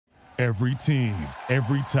Every team,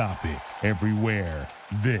 every topic, everywhere.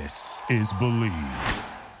 This is Believe.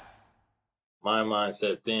 My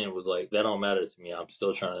mindset then was like, that don't matter to me. I'm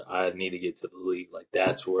still I need to get to the league. Like,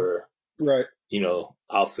 that's where, Right.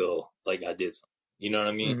 I'll feel like I did something. You know what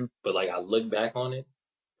I mean? Mm-hmm. But like, I look back on it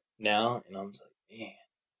now and I'm just like, man,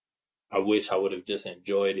 I wish I would have just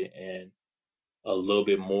enjoyed it and a little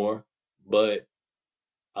bit more. But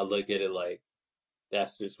I look at it like,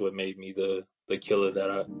 that's just what made me the killer that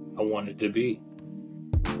I wanted to be.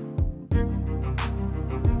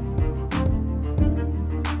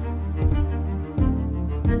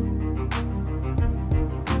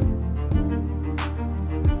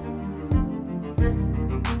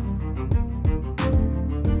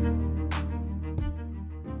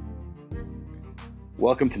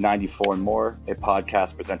 Welcome to 94 and More, a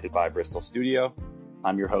podcast presented by Bristol Studio.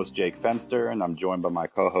 I'm your host, Jake Fenster, and I'm joined by my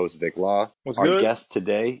co-host, Vic Law. What's Our good? guest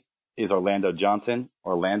today is Orlando Johnson.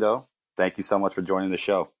 Orlando, thank you so much for joining the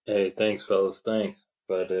show. Hey, thanks, fellas. Thanks.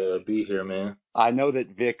 Glad to be here, man. I know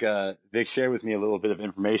that Vic shared with me a little bit of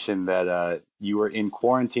information that you were in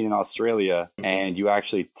quarantine in Australia and you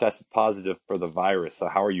actually tested positive for the virus. So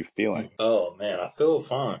how are you feeling? Oh, man, I feel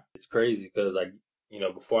fine. It's crazy because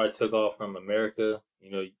before I took off from America,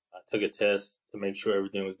 I took a test to make sure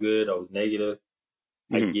everything was good. I was negative.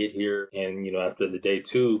 I get here and, after the day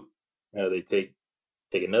 2, they take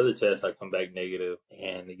another test. I come back negative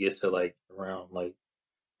and it gets to around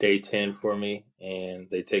day 10 for me and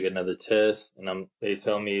they take another test and they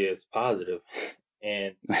tell me it's positive.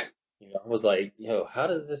 And, I was like, how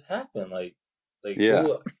does this happen? Yeah.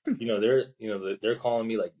 Who, they're calling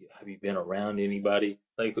me like, have you been around anybody?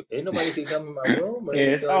 Like, ain't nobody can come in my room. Yeah,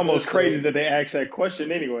 it's almost crazy that they ask that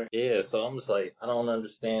question anyway. Yeah, so I'm just like, I don't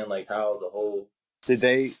understand how the whole. Did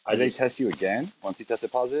they test you again once you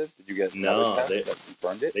tested positive? Did you get another test that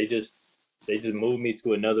confirmed it? They just moved me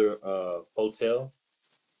to another hotel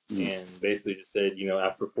and basically just said,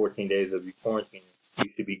 after 14 days of your quarantine,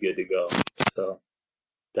 you should be good to go. So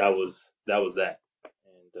that was that.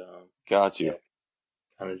 And got you. Yeah,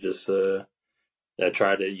 kind of just I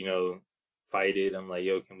tried to fight it. I'm like,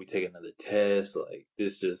 can we take another test? Like,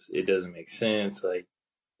 this it doesn't make sense. Like,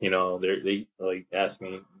 they asked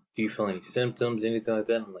me, do you feel any symptoms, anything like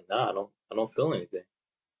that? I'm like, nah, I don't feel anything.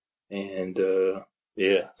 And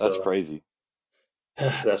yeah, that's crazy.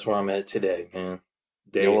 That's where I'm at today, man.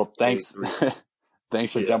 Thanks.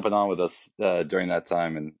 Thanks for jumping on with us during that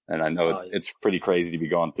time. And I know it's pretty crazy to be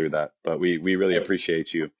going through that, but we really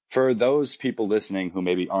appreciate you. For those people listening who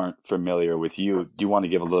maybe aren't familiar with you, do you want to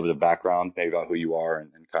give a little bit of background maybe about who you are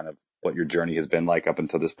and kind of what your journey has been like up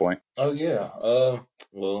until this point? Oh, yeah.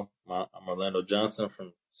 I'm Orlando Johnson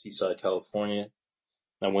from Seaside, California.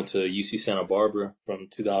 I went to UC Santa Barbara from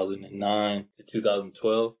 2009 to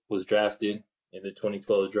 2012, was drafted in the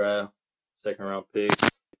 2012 draft, second round pick,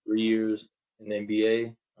 3 years in the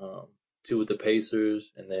NBA, 2 with the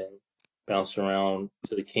Pacers, and then bounced around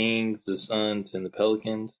to the Kings, the Suns, and the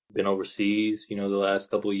Pelicans. Been overseas, the last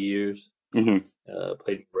couple of years. Mm-hmm.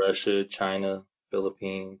 Played in Russia, China,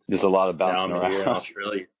 Philippines. There's a lot of bouncing around. Here in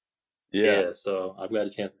Australia. Yeah, so I've got a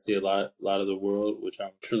chance to see a lot of the world, which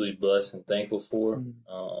I'm truly blessed and thankful for.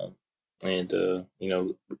 And a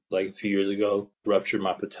few years ago, ruptured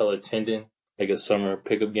my patella tendon, a summer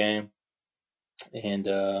pickup game. And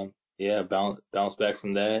bounced back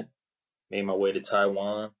from that, made my way to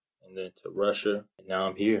Taiwan and then to Russia. And now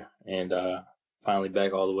I'm here and finally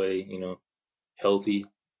back all the way, healthy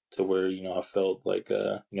to where, I felt like,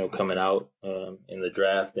 coming out in the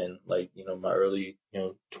draft and my early,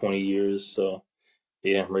 20 years. So,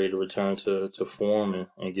 yeah, I'm ready to return to form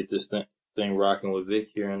and get this thing rocking with Vic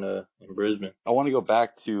here in Brisbane. I want to go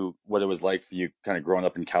back to what it was like for you kind of growing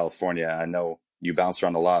up in California. I know you bounced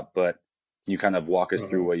around a lot, but can you kind of walk us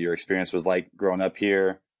through what your experience was like growing up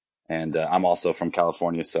here? And I'm also from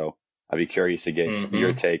California, so I'd be curious to get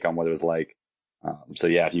your take on what it was like.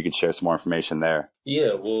 If you could share some more information there.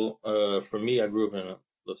 Yeah, well, for me, I grew up in a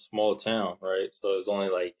small town, right? So it was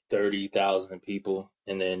only 30,000 people.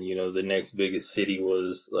 And then, the next biggest city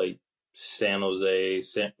was San Jose,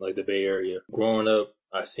 the Bay Area. Growing up,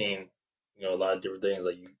 I seen, a lot of different things.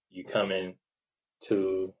 Like you come in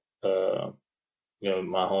to,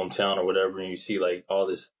 my hometown or whatever, and you see all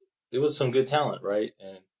this, it was some good talent, right?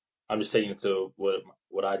 And I'm just taking it to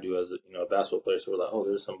what I do as a basketball player. So we're like, oh,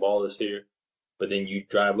 there's some ballers here. But then you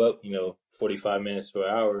drive up, 45 minutes to an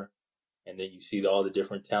hour, and then you see all the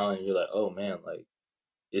different talent, and you're like, oh man,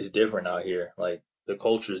 it's different out here. The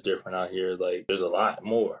culture is different out here. There's a lot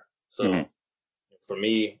more. So for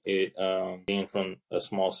me, it being from a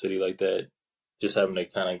small city like that, just having to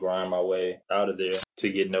kind of grind my way out of there to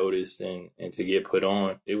get noticed and to get put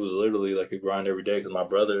on. It was literally like a grind every day because my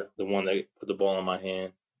brother, the one that put the ball in my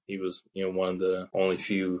hand, he was, one of the only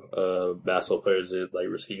few basketball players that like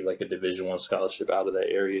received like a Division I scholarship out of that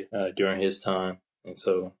area during his time. And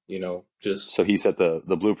so, just so he set the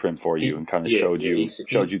blueprint for you and kind of showed you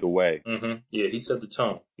the way. Mm-hmm. Yeah, he set the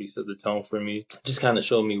tone. He set the tone for me. Just kind of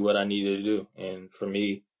showed me what I needed to do. And for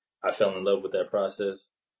me, I fell in love with that process.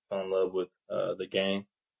 Fell in love with the game,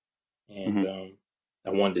 and I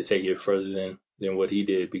wanted to take it further than what he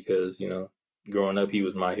did because growing up he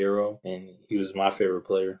was my hero and he was my favorite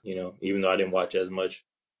player. Even though I didn't watch as much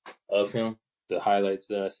of him, the highlights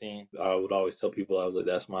that I seen, I would always tell people I was like,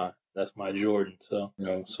 that's my Jordan. So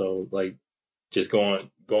so like just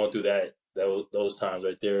going through those times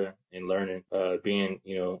right there and learning, being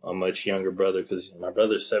a much younger brother because my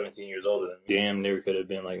brother's 17 years older than me. Damn near could have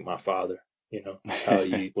been like my father. How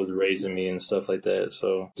he was raising me and stuff like that.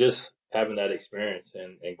 So just having that experience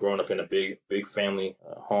and growing up in a big family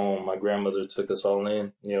home. My grandmother took us all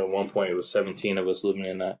in. At one point it was 17 of us living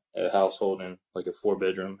in a household in like a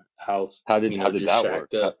 4-bedroom house. How did that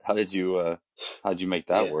work? How did you make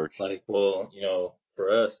that work? Like, well, for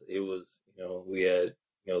us it was, we had,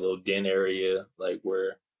 a little den area like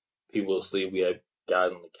where people would sleep. We had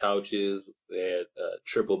guys on the couches. They had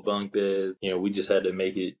triple bunk beds. We just had to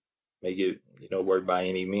make it, work by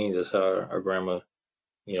any means. That's how our grandma,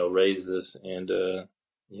 raised us and,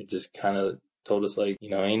 just kind of told us like,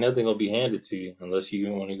 ain't nothing gonna be handed to you unless you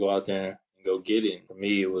want to go out there and go get it. And for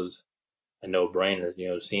me, it was a no-brainer,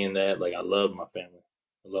 seeing that. Like, I love my family.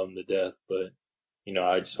 I love them to death, but,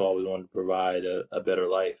 I just always wanted to provide a better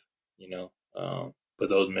life, but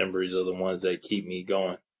those memories are the ones that keep me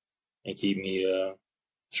going and keep me,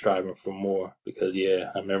 striving for more because, I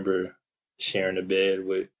remember sharing a bed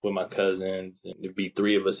with my cousins, and there'd be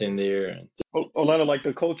 3 of us in there. And Orlando, like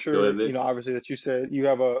the culture, obviously that you said you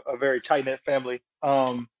have a very tight knit family.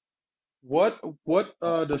 What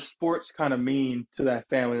does sports kind of mean to that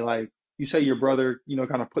family? Like you say, your brother,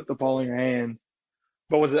 kind of put the ball in your hand,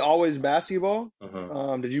 but was it always basketball?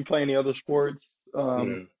 Did you play any other sports?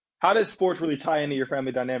 How did sports really tie into your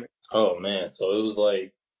family dynamic? Oh man, so it was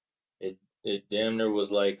like it damn near was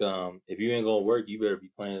like if you ain't gonna work, you better be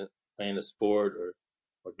playing a sport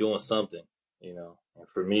or doing something, And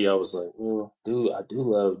for me, I was like, well, dude, I do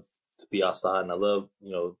love to be outside and I love,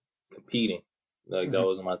 competing. Like that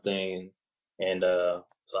was my thing. And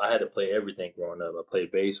so I had to play everything growing up. I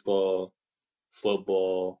played baseball,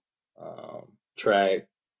 football, track,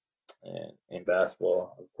 and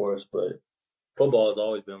basketball, of course. But football has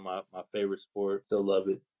always been my favorite sport. Still love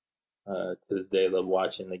it. To this day, I love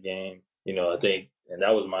watching the game. I think, and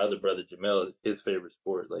that was my other brother, Jamel, his favorite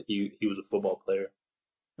sport. Like he was a football player.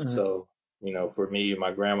 So, for me,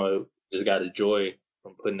 my grandma just got a joy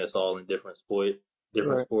from putting us all in different sports,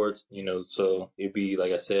 so it'd be,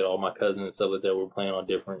 like I said, all my cousins and stuff like that were playing on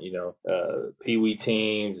different, Pee-wee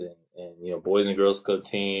teams and Boys and Girls Club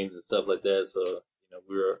teams and stuff like that. So,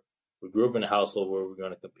 we grew up in a household where we're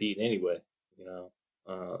going to compete anyway,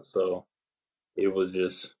 so it was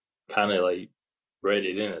just kind of like bred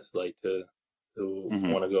it in us, like to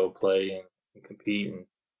want to go play and compete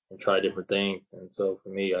and try different things. And so for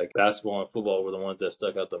me, like basketball and football were the ones that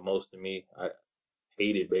stuck out the most to me. I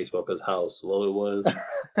hated baseball because how slow it was,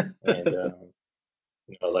 and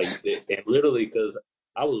and literally because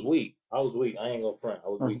I was weak. I ain't gonna front. I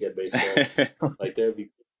was weak at baseball. Like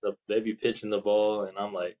they'd be pitching the ball, and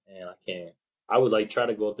I'm like, man, I can't. I would like try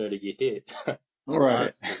to go up there to get hit.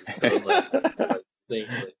 Right.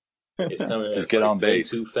 It's coming. Just get on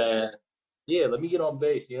base too fast. Yeah, let me get on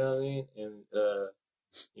base. You know what I mean?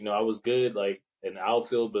 And I was good like in the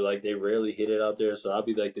outfield, but like they rarely hit it out there. So I'd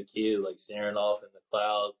be like the kid like staring off in the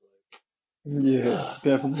clouds. Yeah,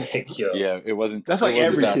 definitely. Yeah, it wasn't. That's like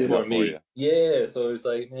every kid for me. Yeah, so it's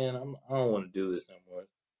like, man, I don't want to do this no more.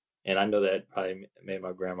 And I know that probably made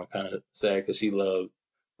my grandma kind of sad because she loved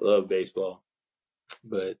baseball.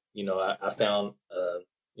 But I found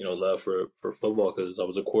love for football because I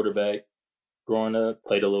was a quarterback growing up.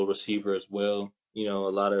 Played a little receiver as well. A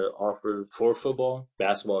lot of offers for football.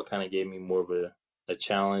 Basketball kind of gave me more of a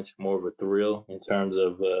challenge, more of a thrill in terms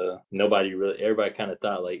of everybody kind of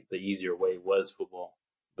thought like the easier way was football.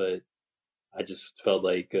 But I just felt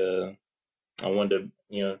like I wanted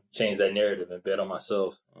to, change that narrative and bet on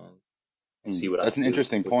myself and see what That's an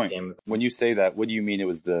interesting point. When you say that, what do you mean it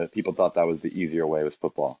was people thought that was the easier way was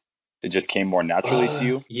football? It just came more naturally to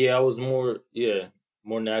you? Yeah, I was more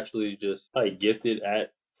naturally just like gifted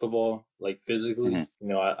at football, like physically.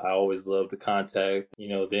 I always loved the contact.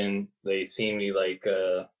 Then they see me like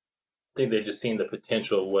think they just seen the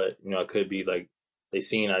potential of what, I could be. Like, they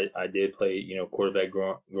seen I did play, quarterback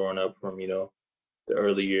growing up from, the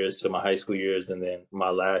early years to my high school years. And then my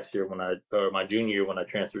last year my junior year when I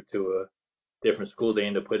transferred to a different school, they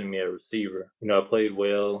ended up putting me at receiver. I played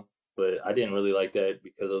well, but I didn't really like that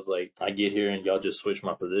because of like, I get here and y'all just switch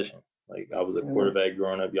my position. Like, I was a quarterback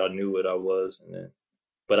growing up. Y'all knew what I was. And then,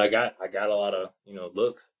 but I got a lot of,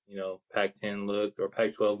 looks, Pac-10 looks or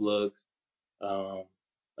Pac-12 looks.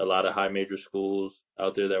 A lot of high major schools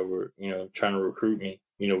out there that were, trying to recruit me,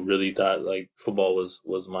 really thought like football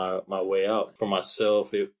was my way out. For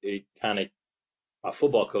myself, it kind of, my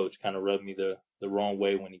football coach kind of rubbed me the wrong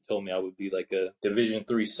way when he told me I would be like a Division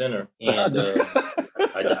III center. And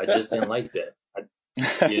I just didn't like that.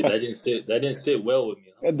 That didn't sit well with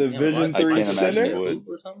me. A Division III center?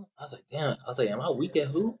 Or something? I was like, damn. I was like, am I weak at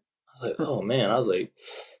hoop? I was like, oh man. I was like,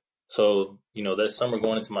 so, that summer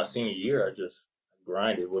going into my senior year, I just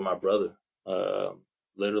grinded with my brother,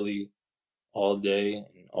 literally all day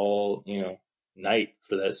and all, night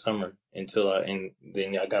for that summer and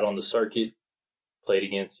then I got on the circuit, played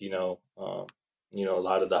against, a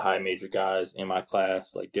lot of the high major guys in my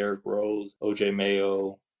class, like Derrick Rose, OJ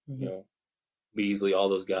Mayo, Beasley, all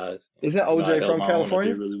those guys. Isn't OJ from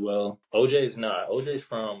California? Did really well. OJ's not. OJ's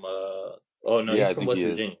from, he's from West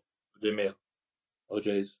Virginia. OJ Mayo.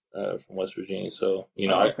 OJ's from West Virginia. So,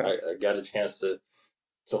 I got a chance to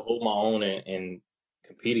hold my own and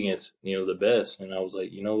compete against, the best. And I was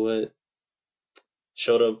like, you know what?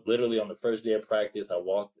 Showed up literally on the first day of practice. I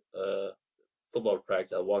walked, football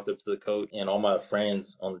practice. I walked up to the coach and all my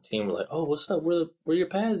friends on the team were like, oh, what's up? Where your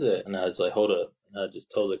pads at? And I was like, hold up. And I just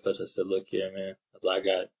told the coach, I said, look here, man. I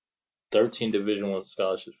got 13 Division I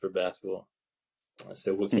scholarships for basketball. I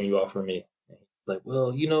said, what can you offer me? And he's like,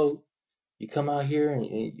 well, you come out here and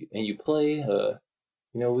you play,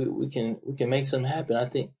 we can make something happen. I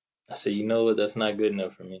said, that's not good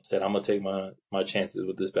enough for me. I said, I'm going to take my chances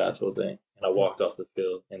with this basketball thing. And I walked off the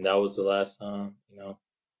field. And that was the last time,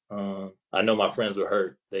 I know my friends were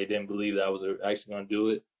hurt. They didn't believe that I was actually going to do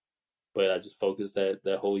it. But I just focused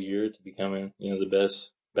that whole year to becoming, the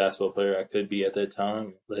best basketball player I could be at that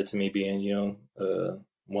time. It led to me being,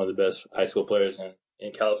 one of the best high school players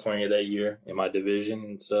in California that year in my division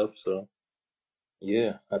and stuff. So,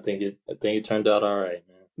 yeah, I think it turned out all right,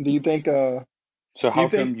 man. Do you think? So how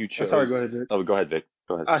come you chose? Sorry, go ahead, Jake. Oh, go ahead, Vic.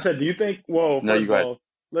 Go ahead. I said, do you think? Well, no, first you go of all,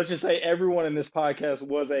 let's just say everyone in this podcast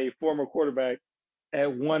was a former quarterback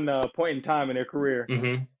at one point in time in their career.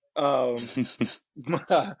 Mm-hmm.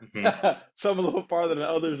 Some a little farther than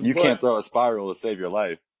others. You can't throw a spiral to save your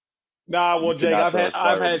life. Nah, well, Jake, I've had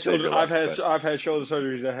shoulder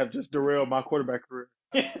surgeries that have just derailed my quarterback career.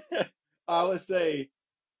 I would say,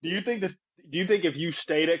 do you think if you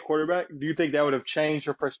stayed at quarterback, do you think that would have changed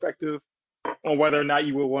your perspective on whether or not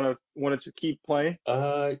you would wanted to keep playing?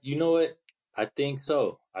 You know what? I think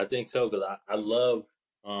so because I love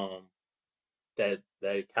that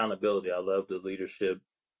accountability. I love the leadership.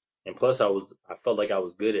 And plus, I felt like I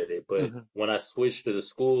was good at it. But when I switched to the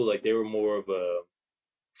school, like they were more of a,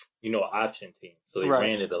 option team. So they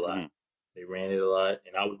ran it a lot. They ran it a lot,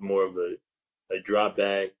 and I was more of a drop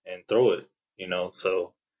back and throw it.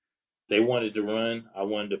 So they wanted to run, I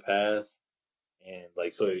wanted to pass, and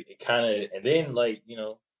like so it kind of. And then like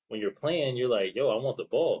when you're playing, you're like, yo, I want the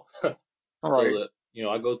ball. So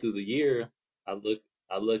I go through the year, I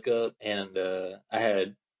look up, and I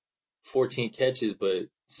had 14 catches, but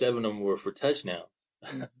 7 of them were for touchdowns.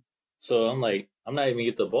 So I'm like, I'm not even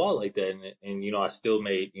get the ball like that. And I still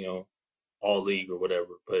made, all league or whatever,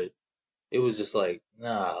 but it was just like,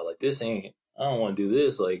 nah, like this ain't, I don't want to do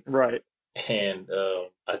this. Like, right. And,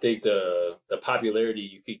 I think the popularity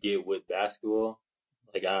you could get with basketball,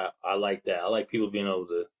 like I like that. I like people being able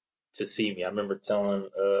to see me. I remember telling,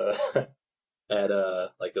 at,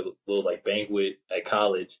 like a little like banquet at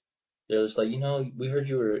college, they're just like, we heard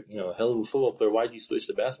you were, a hell of a football player. Why'd you switch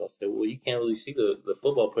to basketball? I said, well, you can't really see the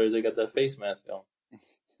football players. They got that face mask on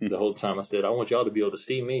the whole time. I said, I want y'all to be able to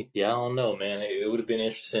see me. Yeah, I don't know, man. It would have been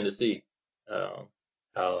interesting to see how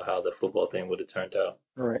the football thing would have turned out.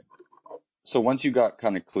 Right. So once you got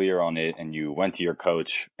kind of clear on it and you went to your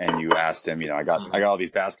coach and you asked him, I got all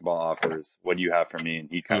these basketball offers. What do you have for me? And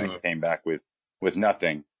he kind of came back with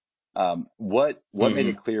nothing. What made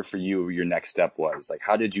it clear for you your next step was? Like,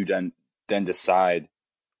 how did you then decide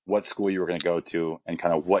what school you were going to go to and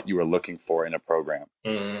kind of what you were looking for in a program?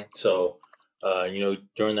 So,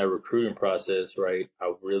 during that recruiting process, right,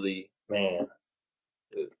 I really, the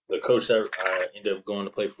coach that I ended up going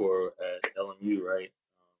to play for at LMU, right,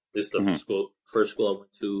 this is the first school I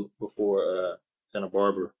went to before Santa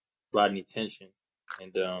Barbara, Rodney Tension.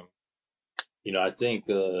 And, I think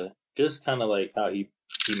just kind of like how he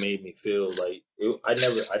made me feel. Like I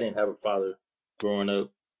didn't have a father growing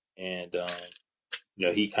up, and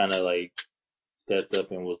he kind of like stepped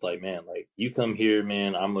up and was like, man, like you come here,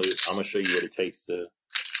 man, I'm gonna show you what it takes to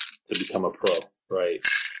become a pro, right?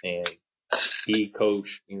 And he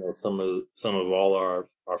coached, some of all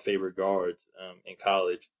our favorite guards in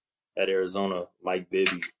college at Arizona, Mike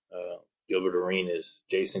Bibby, Gilbert Arenas,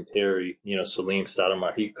 Jason Terry, Salim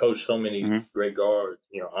Stoudemire. He coached so many great guards,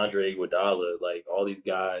 Andre Iguodala, like all these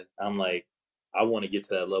guys. I'm like, I want to get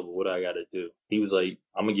to that level. What do I got to do? He was like,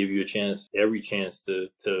 I'm gonna give you a chance, every chance to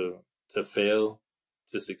fail,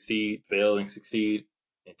 to succeed, fail and succeed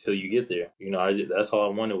until you get there. That's all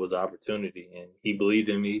I wanted was opportunity, and he believed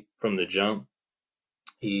in me from the jump.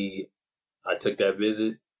 I took that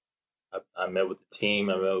visit. I met with the team.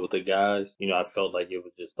 I met with the guys. I felt like it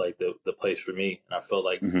was just like the place for me. And I felt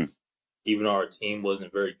like even though our team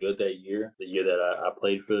wasn't very good that year, the year that I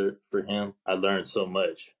played for him, I learned so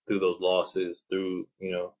much through those losses, through,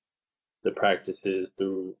 the practices,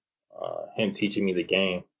 through him teaching me the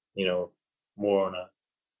game, more on a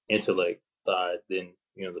intellect side than,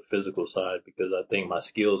 the physical side, because I think my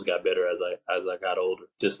skills got better as I got older.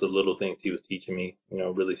 Just the little things he was teaching me,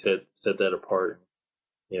 really set that apart.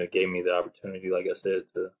 Gave me the opportunity, like I said,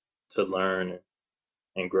 to learn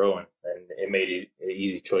and grow, and it made it an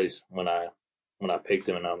easy choice when I picked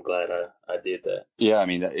him, and I'm glad I did that. Yeah, I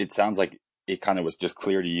mean, it sounds like it kind of was just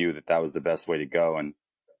clear to you that was the best way to go, and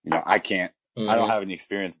I don't have any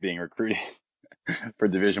experience being recruited for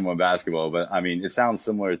Division I basketball, but I mean, it sounds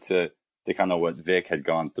similar to kind of what Vic had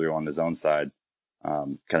gone through on his own side,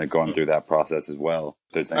 kind of going through that process as well.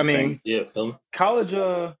 I mean, yeah, college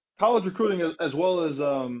recruiting as well as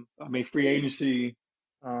free agency,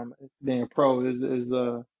 being a pro is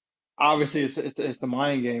obviously it's a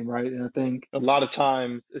mind game, right? And I think a lot of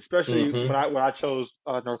times, especially when I chose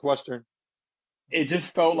Northwestern, it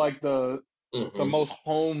just felt like the most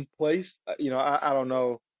home place. I don't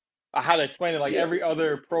know how to explain it. Like every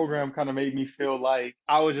other program kind of made me feel like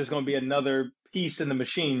I was just going to be another piece in the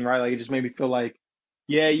machine, right? Like it just made me feel like,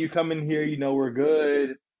 yeah, you come in here, we're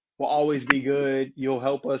good. We'll always be good. You'll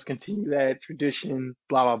help us continue that tradition,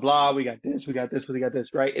 blah, blah, blah. We got this,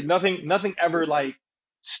 right? And nothing ever like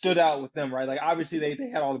stood out with them, right? Like obviously they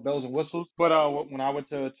had all the bells and whistles, but when I went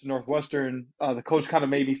to Northwestern, the coach kind of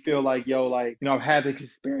made me feel like, I've had this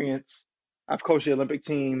experience. I've coached the Olympic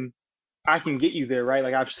team. I can get you there, right?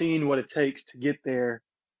 Like I've seen what it takes to get there.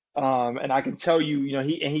 And I can tell you,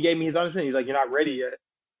 he gave me his understanding. He's like, you're not ready yet,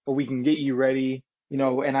 but we can get you ready,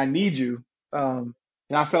 and I need you. And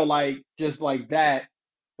I felt like just like that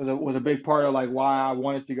was a big part of like why I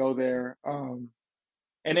wanted to go there. And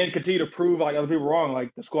then continue to prove like other people wrong.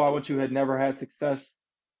 Like the school I went to had never had success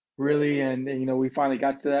really. And we finally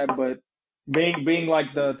got to that, but being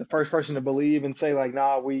like the first person to believe and say like,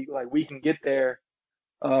 nah, we can get there.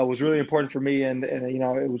 Was really important for me, and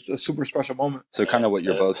it was a super special moment. So kind of what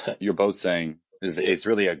you're both saying is it's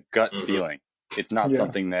really a gut feeling. It's not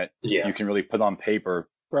something that you can really put on paper,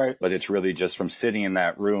 right? But it's really just from sitting in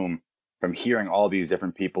that room, from hearing all these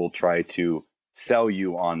different people try to sell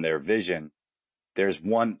you on their vision. There's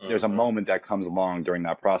a moment that comes along during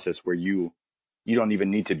that process where you don't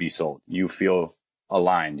even need to be sold. You feel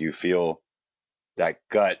aligned. You feel that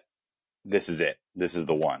gut. This is it. This is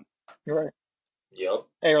the one. You're right. Yep.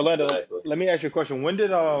 Hey Orlando, let me ask you a question. When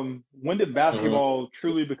did basketball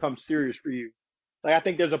truly become serious for you? Like I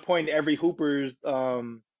think there's a point in every hooper's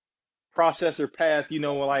process or path,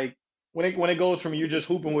 like when it goes from you just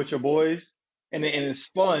hooping with your boys and it's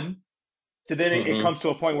fun to then it comes to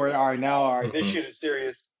a point where all right, this shit is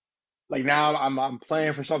serious. Like now I'm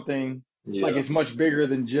playing for something like it's much bigger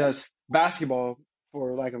than just basketball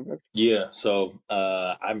for like a So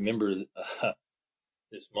I remember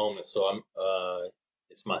this moment. So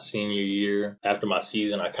it's my senior year. After my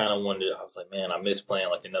season, I kind of I was like, man, I miss playing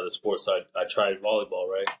like another sport. So I tried volleyball,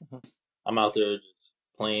 right? I'm out there just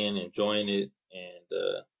playing, enjoying it.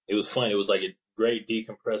 And it was fun. It was like a great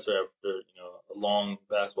decompressor after, a long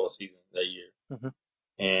basketball season that year.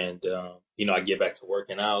 And, I get back to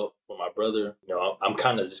working out with my brother. I'm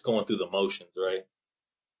kind of just going through the motions, right?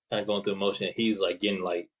 Kind of going through the motion. And he's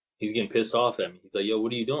getting pissed off at me. He's like, yo,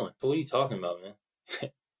 what are you doing? So what are you talking about, man?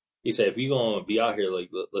 He said, if you're going to be out here,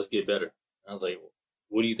 like, let's get better. And I was like,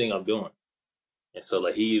 what do you think I'm doing? And so,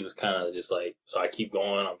 like, he was kind of just like, so I keep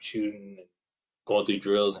going, I'm shooting and going through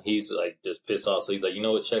drills, and he's, like, just pissed off. So he's like, you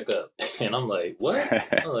know what, check up. And I'm like, what?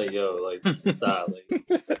 I'm like, yo, like, stop.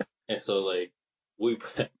 Like, and so, like, we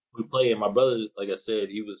play, and my brother, like I said,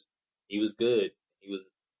 he was good.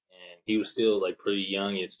 He was still, like, pretty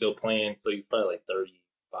young and still playing. So he was probably, like,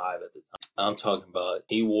 35 at the I'm talking about,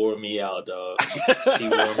 he wore me out, dog. He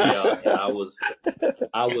wore me out. And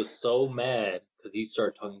I was so mad because he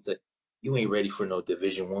started talking. He's like, you ain't ready for no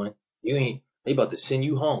Division I. They about to send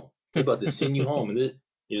you home. They about to send you home. And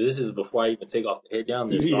this is before I even take off the head down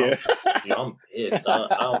there. So I'm pissed. I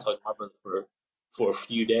don't talk to my brother for a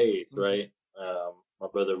few days, right? My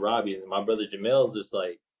brother Robbie and my brother Jamel's just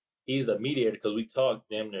like, he's a mediator because we talk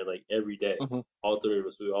damn near like every day. All three of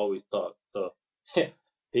us, we always talk. So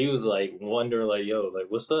he was like wondering, like, yo, like,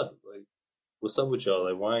 what's up? Like, what's up with y'all?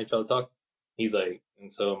 Like, why ain't y'all talking? He's like,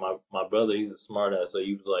 and so my brother, he's a smart ass. So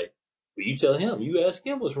he was like, well, you tell him, you ask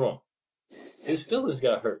him what's wrong. His feelings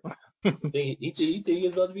got hurt. He think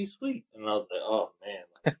he's about to be sweet. And I was like, oh man,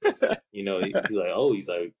 like, he's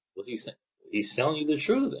like, what's he saying? He's telling you the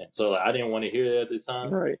truth. And so like, I didn't want to hear that at the time.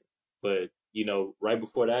 Right. But, right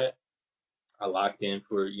before that, I locked in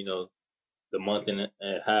for, the month and a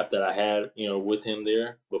half that I had, with him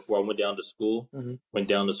there before I went down to school. Went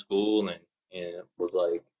down to school and was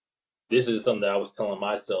like, this is something that I was telling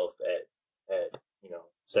myself at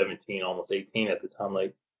 17, almost 18 at the time.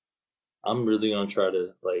 Like, I'm really going to try to,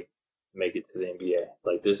 like, make it to the NBA.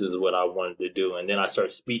 Like, this is what I wanted to do. And then I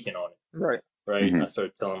started speaking on it. Right. I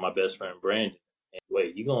started telling my best friend, Brandon,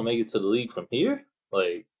 wait, you going to make it to the league from here?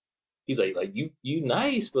 Like, he's like you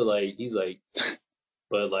nice, but like, he's like,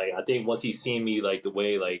 but like, I think once he's seen me, like the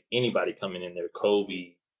way, like anybody coming in there,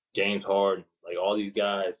 Kobe, James Harden, like all these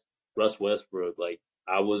guys, Russ Westbrook, like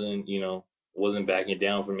I wasn't backing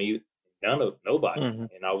down for me, nobody.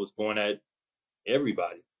 And I was going at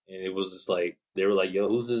everybody. And it was just like, they were like, yo,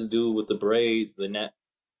 who's this dude with the braids, the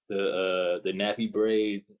nappy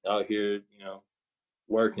braids out here,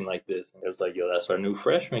 working like this? And it was like, yo, that's our new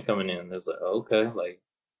freshman coming in. And it was like, okay, like,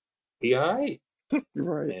 he all right.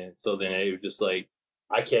 Right. And so then it was just like,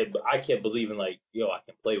 I kept believing like, yo, I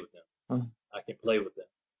can play with them. I can play with them.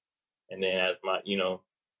 And then as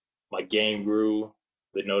my game grew,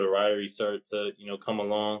 the notoriety started to, come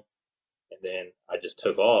along. And then I just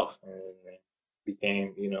took off and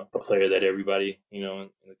became, a player that everybody, in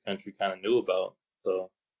the country kind of knew about. So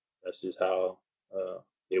that's just how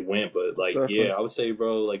it went. But like, definitely. Yeah, I would say,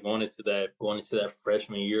 bro, like going into that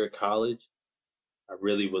freshman year of college, I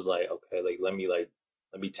really was like, okay, like let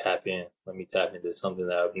me tap in. Let me tap into something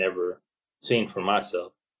that I've never seen for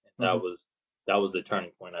myself. And that was the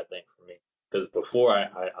turning point, I think, for me. Because before I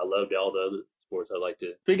loved all the other sports. I like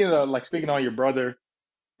to speaking on your brother,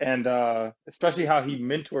 and especially how he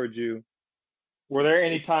mentored you. Were there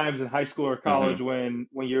any times in high school or college when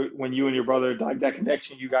you and your brother, like that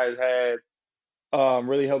connection you guys had,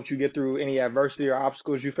 really helped you get through any adversity or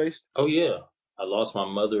obstacles you faced? Oh yeah, I lost my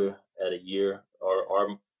mother at a year,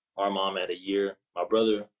 or our mom at a year. My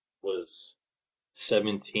brother was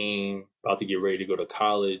 17, about to get ready to go to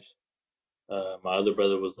college. My other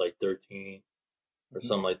brother was like 13 or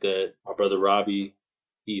something like that. My brother Robbie,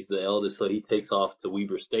 he's the eldest, so he takes off to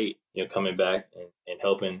Weber State, coming back and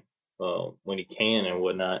helping when he can and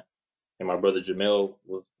whatnot. And my brother Jamel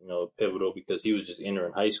was, pivotal because he was just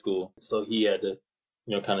entering high school. So he had to,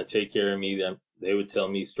 kind of take care of me. They would tell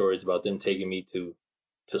me stories about them taking me to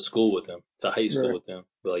school with them, to high school with them.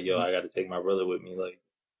 But like, yo, I got to take my brother with me. Like,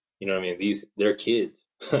 you know what I mean? They're kids.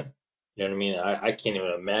 You know what I mean? I can't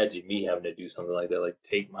even imagine me having to do something like that. Like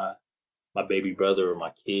take my baby brother or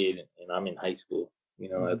my kid, and I'm in high school,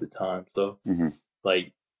 at the time. So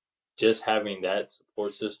like just having that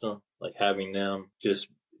support system, like having them just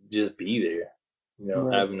be there,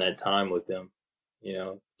 having that time with them,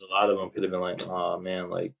 a lot of them could have been like, oh man,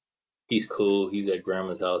 like he's cool. He's at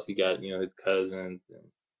grandma's house. He got, his cousins and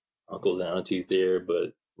uncles and aunties there,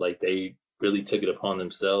 but like they really took it upon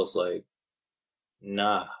themselves. Like,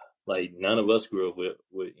 nah, like none of us grew up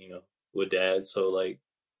with dad. So like,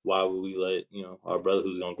 why would we let, our brother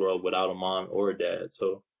who's going to grow up without a mom or a dad?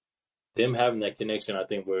 So them having that connection, I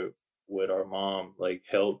think with our mom, like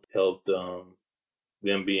helped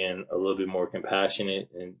them being a little bit more compassionate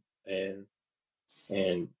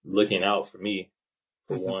and looking out for me,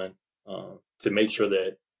 for one, to make sure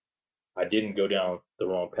that I didn't go down the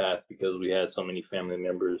wrong path, because we had so many family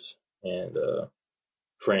members and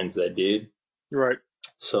friends that did. Right.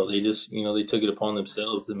 So they just, they took it upon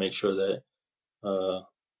themselves to make sure that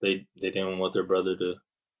they didn't want their brother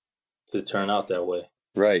to turn out that way.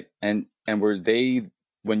 Right. And were they,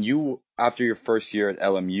 when you, after your first year at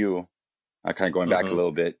LMU, kind of going back a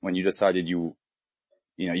little bit, when you decided you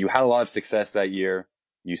had a lot of success that year,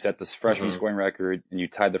 you set the freshman scoring record and you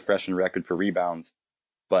tied the freshman record for rebounds,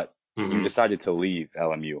 but you decided to leave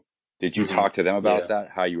LMU. Did you talk to them about that,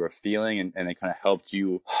 how you were feeling, and they kind of helped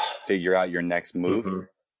you figure out your next move?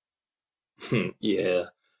 Yeah.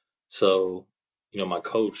 So my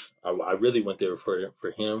coach, I really went there for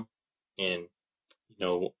him. And,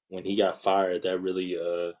 when he got fired, that really,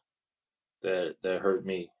 that hurt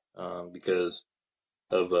me, because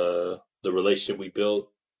of, the relationship we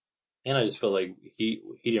built. And I just felt like he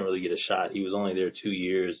didn't really get a shot. He was only there 2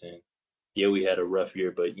 years, and yeah, we had a rough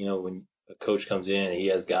year, but when a coach comes in and he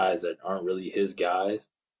has guys that aren't really his guys,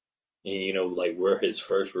 and like we're his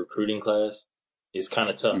first recruiting class, it's kind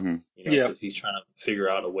of tough, because he's trying to figure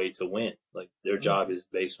out a way to win. Like their job is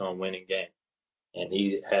based on winning games, and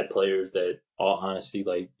he had players that, all honesty,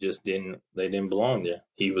 like just didn't belong there.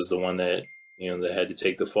 He was the one that that had to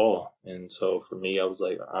take the fall, and so for me, I was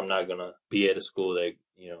like, I'm not gonna be at a school that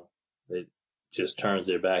that just turns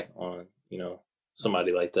their back on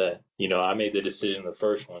somebody like that. I made the decision the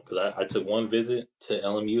first one because I took one visit to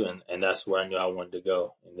LMU, and that's where I knew I wanted to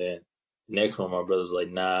go. And then the next one, my brother was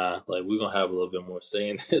like, nah, like we're going to have a little bit more say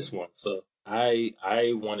in this one. So I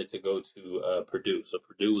wanted to go to Purdue. So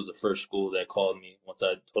Purdue was the first school that called me once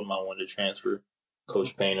I told them I wanted to transfer.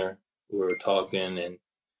 Coach Painter, we were talking, and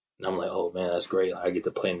I'm like, oh man, that's great. I get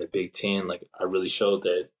to play in the Big Ten. Like I really showed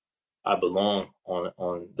that I belong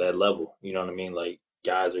on that level. You know what I mean? Like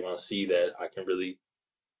guys are going to see that I can really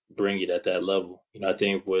bring it at that level. I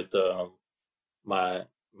think with my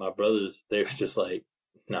brothers, they're just like,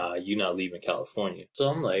 nah, you're not leaving California. So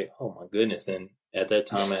I'm like, oh my goodness. And at that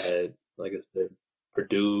time I had, like I said,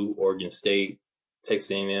 Purdue, Oregon State,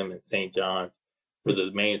 Texas A&M, and St. John's were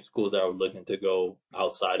the main schools that I was looking to go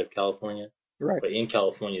outside of California. Right. But in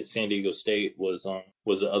California, San Diego State was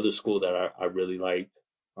the other school that I really liked.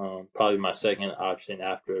 Probably my second option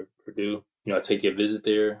after Purdue. I take a visit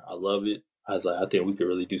there. I love it. I was like, I think we could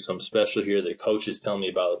really do something special here. The coach is telling me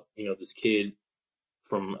about, this kid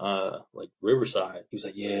from like Riverside. He was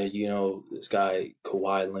like, yeah, this guy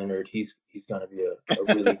Kawhi Leonard, he's gonna be a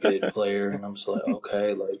really good player. And I'm just like,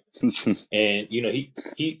 okay, like, and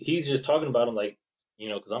he's just talking about him like,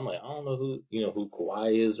 because I'm like, I don't know who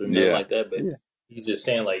Kawhi is or nothing like that, but he's just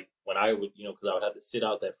saying like when I would, because I would have to sit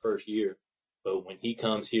out that first year, but when he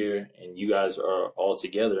comes here and you guys are all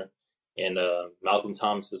together. And Malcolm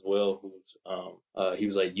Thomas as well, who's he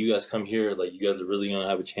was like, you guys come here, like you guys are really gonna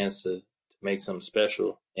have a chance to make something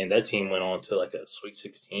special. And that team went on to like a Sweet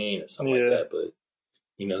 16 or something like that. But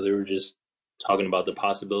they were just talking about the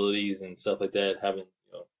possibilities and stuff like that. Having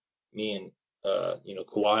me and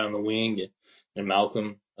Kawhi on the wing and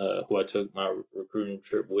Malcolm, who I took my recruiting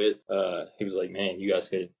trip with, he was like, man, you guys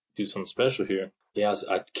could do something special here. Yeah,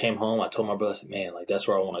 I came home. I told my brother, I said, man, like, that's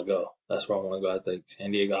where I want to go. That's where I want to go. I think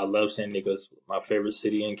San Diego. I love San Diego. It's my favorite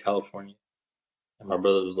city in California. And my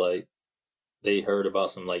brother was like, they heard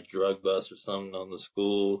about some, like, drug bust or something on the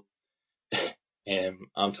school. And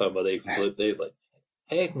I'm talking about they flipped. They was like,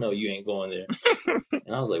 heck no, you ain't going there.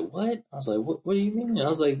 And I was like, what? I was like, what do you mean? And I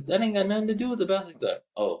was like, that ain't got nothing to do with the basketball. He's like,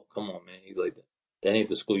 oh, come on, man. He's like, that ain't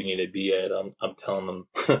the school you need to be at. I'm telling them.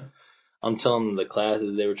 I'm telling them the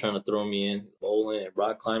classes they were trying to throw me in, bowling and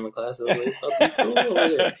rock climbing classes. I was like, it's cool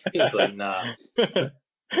over there. He's like, nah.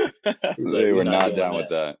 He's they like, were not down with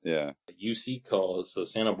that. Yeah. UC calls. So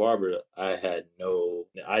Santa Barbara, I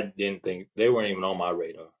didn't think, they weren't even on my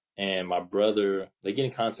radar. And my brother, they get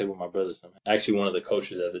in contact with my brother somehow. Actually, one of the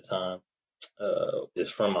coaches at the time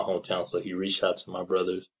is from my hometown. So he reached out to my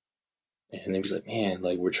brothers. And he was like, man,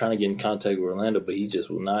 like, we're trying to get in contact with Orlando, but he just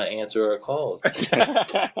will not answer our calls.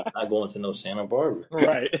 Not going to no Santa Barbara.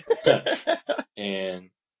 Right. And,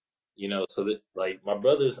 so that, like, my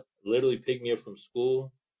brothers literally picked me up from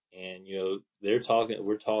school, and, we're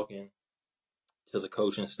talking to the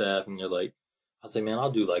coaching staff, and they're like, I was like, man,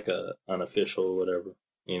 I'll do, like, a unofficial or whatever,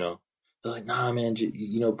 They're like, nah, man,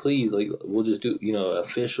 please, like, we'll just do,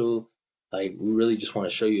 official. Like, we really just want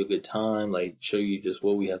to show you a good time, like, show you just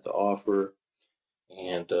what we have to offer.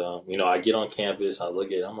 And, I get on campus, I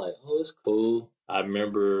look at it, I'm like, oh, it's cool. I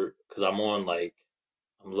remember, because I'm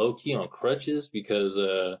low-key on crutches because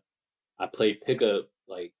I played pickup,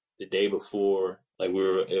 like, the day before. Like,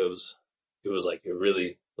 it was like a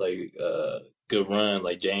really, like, good run.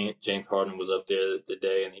 Like, James Harden was up there the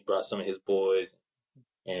day, and he brought some of his boys.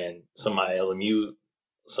 And some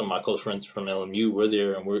of my close friends from LMU were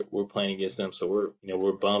there, and we're playing against them. So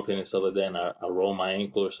we're bumping and stuff like that. And I roll my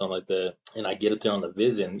ankle or something like that. And I get up there on the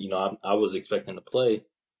visit, and, I was expecting to play,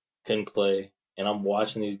 couldn't play. And I'm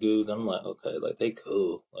watching these dudes. And I'm like, okay, like, they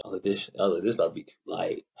cool. Like, I was like, this is about to be too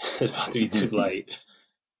light. It's about to be too light.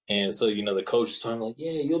 And so, the coach was talking like,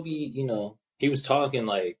 yeah, you'll be, he was talking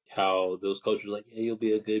like how those coaches were like, yeah, you'll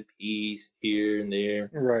be a good piece here and there.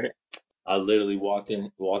 Right. I literally walked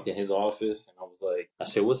in his office, and I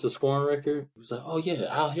said, what's the scoring record? He was like, oh yeah,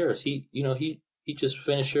 Al Harris. He just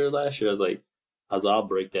finished here last year. I was like, I'll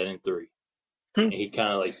break that in 3. And he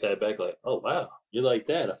kind of like sat back like, oh, wow, you're like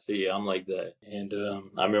that. I said, yeah, I'm like that. And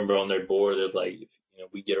I remember on their board, there's like, if,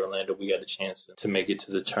 we get Orlando, we got a chance to make it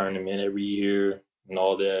to the tournament every year and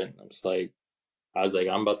all that. And I was like,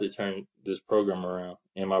 I'm about to turn this program around.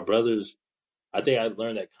 And my brothers, I think I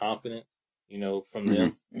learned that confidence, from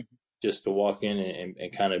them, just to walk in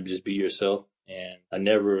and kind of just be yourself. And I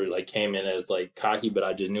never like came in as like cocky, but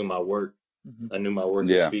I just knew my work. I knew my work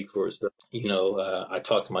would speak for itself. I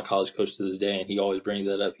talked to my college coach to this day, and he always brings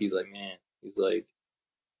that up. He's like, man,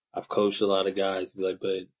 I've coached a lot of guys. He's like,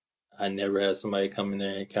 but I never had somebody come in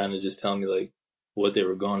there and kind of just tell me like what they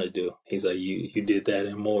were going to do. He's like, you did that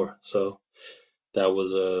and more. So that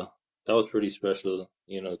was pretty special,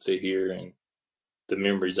 to hear, and the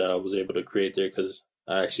memories that I was able to create there, because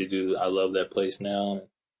I love that place now, and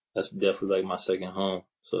that's definitely like my second home.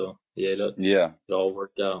 So it all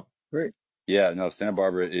worked out. Great. Yeah, no, Santa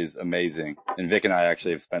Barbara is amazing, and Vic and I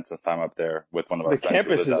actually have spent some time up there with one of our friends. The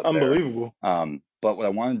campus is unbelievable. But what I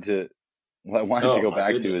wanted to go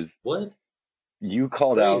back to is what you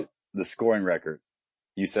called out the scoring record.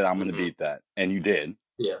 You said I'm going to beat that, and you did.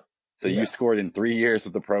 Yeah. So you scored in 3 years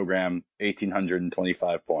with the program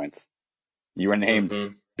 1,825 points. You were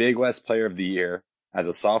named Big West Player of the Year as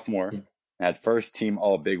a sophomore, and had first team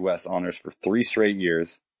All Big West honors for 3 straight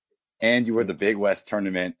years. And you were the Big West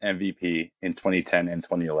Tournament MVP in 2010 and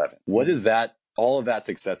 2011. What does all of that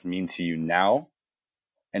success mean to you now?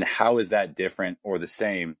 And how is that different or the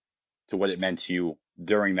same to what it meant to you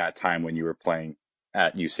during that time when you were playing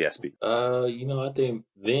at UCSB? I think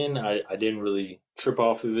then I didn't really trip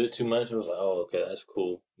off of it too much. I was like, oh, okay, that's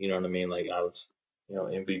cool. You know what I mean? Like I was,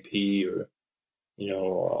 MVP or,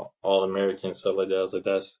 All-American, stuff like that. I was like,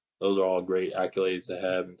 those are all great accolades to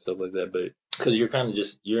have and stuff like that. But because you're kind of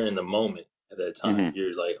you're in the moment at that time.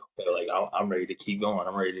 You're like, okay, like I'm ready to keep going.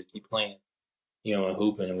 I'm ready to keep playing, and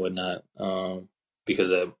hooping and whatnot.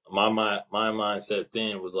 Because my mindset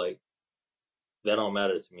then was like, that don't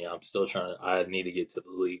matter to me. I'm still I need to get to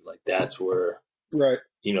the league. Like that's where, right.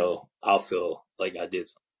 I'll feel like I did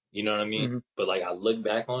something. You know what I mean? But like I look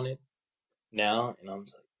back on it now and I'm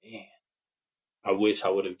just like, man, I wish I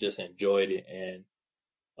would have just enjoyed it and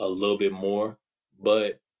a little bit more.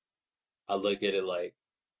 But I look at it like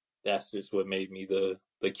that's just what made me the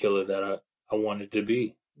killer that I wanted to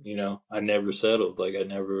be. I never settled. Like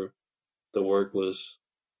the work was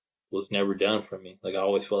never done for me. Like I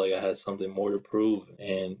always felt like I had something more to prove.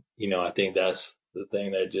 And, I think that's the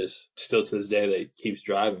thing that just still to this day that keeps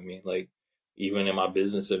driving me. Like even in my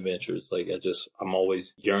business adventures, like I'm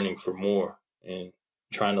always yearning for more and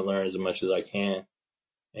trying to learn as much as I can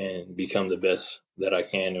and become the best that I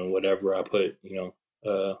can in whatever I put,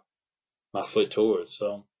 my foot towards.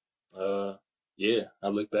 So, I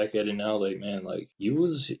look back at it now, like, man, like you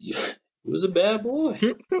was a bad boy.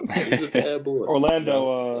 He was a bad boy.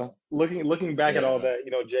 Orlando, looking back at all that,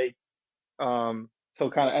 Jake, so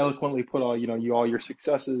kind of eloquently put all, all your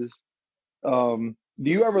successes. Do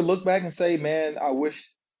you ever look back and say, man, I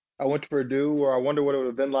wish I went to Purdue, or I wonder what it would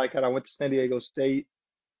have been like had I went to San Diego State?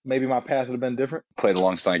 Maybe my path would have been different. Played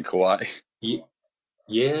alongside Kawhi. Yeah.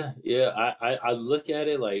 I look at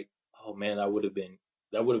it like, oh man, that would have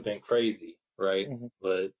been crazy, right?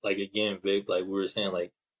 But like again, Vic, like we were saying,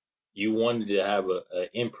 like you wanted to have an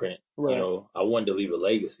imprint. Right. I wanted to leave a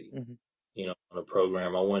legacy. On a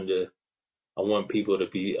program. I want people to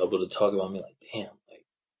be able to talk about me like, damn, like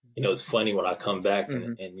it's funny when I come back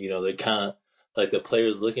and they're kind of like the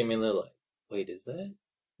players look at me and they're like, wait, is that?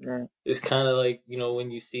 Right. It's kind of like, when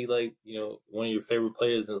you see like, one of your favorite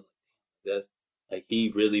players is like, that's like,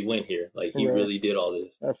 he really went here. Like he really did all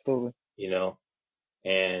this. Absolutely.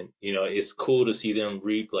 And, it's cool to see them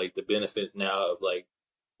reap like the benefits now of like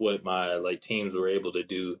what my like teams were able to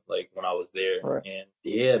do like when I was there. Right. And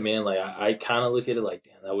yeah, man, like I kind of look at it like,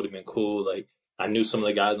 damn, that would have been cool. Like I knew some of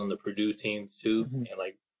the guys on the Purdue teams too. And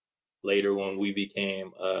like later when we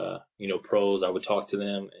became, pros, I would talk to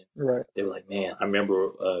them and they were like, man, I remember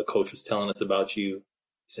coach was telling us about you.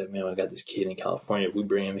 He said, man, I got this kid in California. If we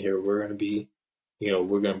bring him here, we're going to be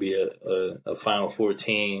a Final Four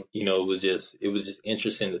team. It was just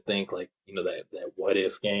interesting to think like, that what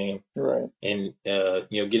if game. Right. And,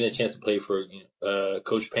 getting a chance to play for,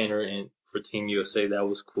 Coach Painter and for Team USA, that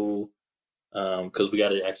was cool. Cause we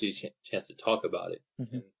got actually chance to talk about it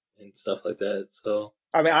and stuff like that. So,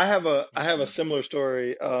 I mean, I have a similar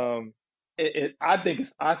story. I think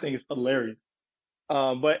it's hilarious.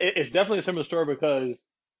 But it's definitely a similar story because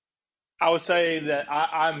I would say that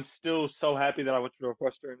I'm still so happy that I went to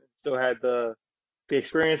Northwestern and still had the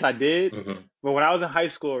experience I did. But when I was in high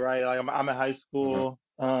school, right, like I'm in high school,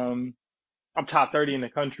 I'm top 30 in the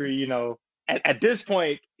country, At this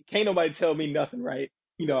point, can't nobody tell me nothing, right?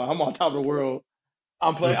 I'm on top of the world.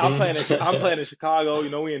 I'm playing in Chicago.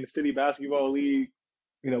 We in the city basketball league.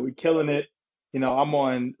 We killing it. I'm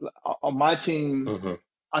on my team. Mm-hmm.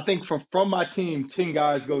 I think from my team, 10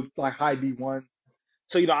 guys go like high D1.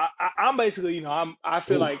 So I'm basically I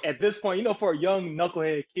feel like at this point, for a young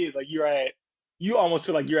knucklehead kid, like you almost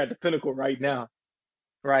feel like you're at the pinnacle right now,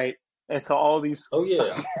 right? And so all these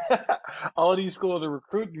all these schools are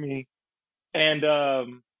recruiting me, and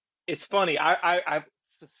it's funny. I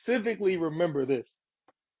specifically remember this.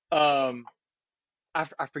 I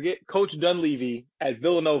forget Coach Dunleavy at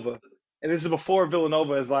Villanova, and this is before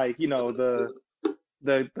Villanova is like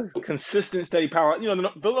the consistent steady power.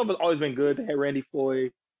 Villanova's always been good. They had Randy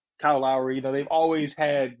Floyd, Kyle Lowry. They've always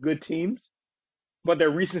had good teams, but their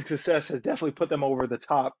recent success has definitely put them over the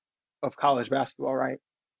top of college basketball, right?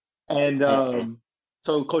 And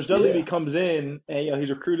so Coach Dunleavy comes in, and he's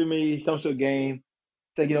recruited me. He comes to a game,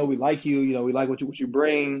 say, we like you. We like what you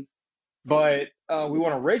bring, but we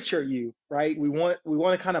want to redshirt you, right? We want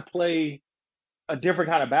to kind of play a different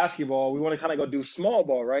kind of basketball. We want to kind of go do small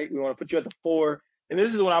ball, right? We want to put you at the 4. And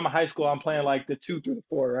this is when I'm in high school. I'm playing like the 2 through the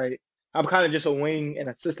 4, right? I'm kind of just a wing in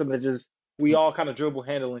a system that just we all kind of dribble,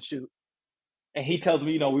 handle, and shoot. And he tells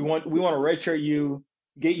me, we want to redshirt you,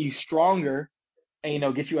 get you stronger,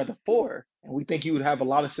 and get you at the 4. And we think you would have a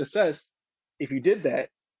lot of success if you did that.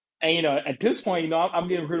 And at this point, I'm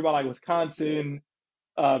getting recruited by like Wisconsin,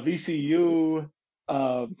 VCU,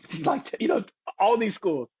 like all these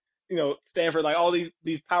schools. Stanford, like all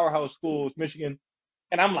these powerhouse schools, Michigan.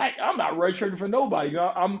 And I'm like, I'm not redshirting for nobody.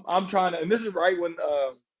 I'm trying to, and this is right when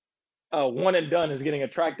one and done is getting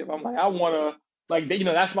attractive. I'm like, I want to, like,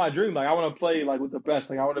 that's my dream. Like, I want to play like with the best.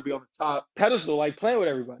 Like, I want to be on the top pedestal, like playing with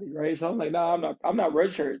everybody, right? So I'm like, no, I'm not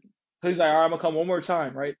redshirting. So he's like, all right, I'm gonna come one more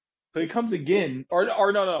time, right? So he comes again, or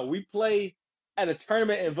no, we play at a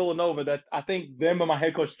tournament in Villanova that I think them and my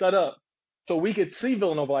head coach set up, so we could see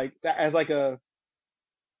Villanova like that as like a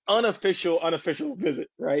unofficial visit,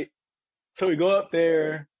 right? So we go up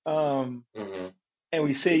there, and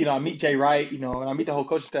we see, I meet Jay Wright, and I meet the whole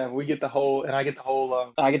coaching staff. I get the whole, I get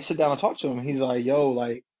to sit down and talk to him. And he's like, yo,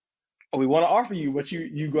 like, we want to offer you, but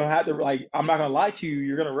you gonna have to, like, I'm not gonna lie to you,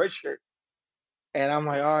 you're gonna redshirt. And I'm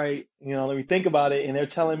like, all right, let me think about it. And they're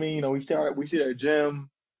telling me, we see their gym,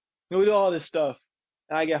 we do all this stuff.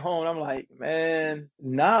 And I get home and I'm like, man,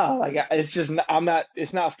 nah, like it's just,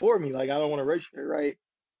 it's not for me. Like, I don't want to redshirt, right?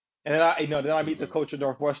 And then I meet the coach at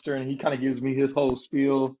Northwestern, and he kind of gives me his whole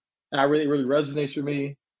spiel, and I really, really resonates with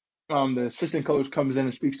me. The assistant coach comes in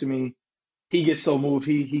and speaks to me. He gets so moved,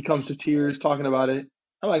 he comes to tears talking about it.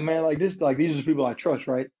 I'm like, man, like this, like these are the people I trust,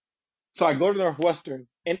 right? So I go to Northwestern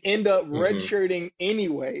and end up redshirting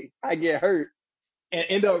anyway. I get hurt and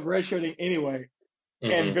end up redshirting anyway.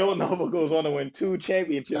 And Villanova goes on to win 2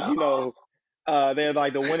 championships. They're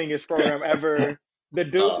like the winningest program ever. The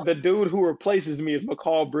dude who replaces me is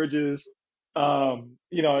McCall Bridges.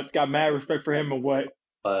 It's got mad respect for him and what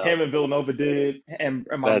him and Villanova did, and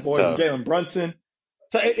my boy Jalen Brunson.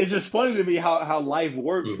 So it's just funny to me how life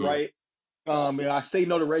works, right? I say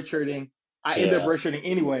no to redshirting. I end up redshirting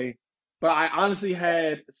anyway. But I honestly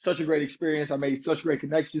had such a great experience. I made such great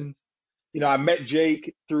connections. I met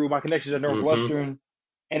Jake through my connections at Northwestern.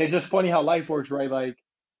 And it's just funny how life works, right? Like,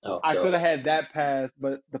 I could have had that path,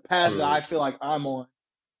 but the path that I feel like I'm on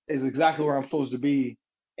is exactly where I'm supposed to be.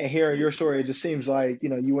 And hearing your story, it just seems like,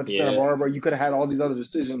 you went to Santa Barbara, you could have had all these other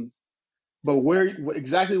decisions. But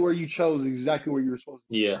exactly where you chose is exactly where you were supposed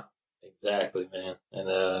to be. Yeah, exactly, man. And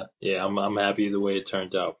I'm happy the way it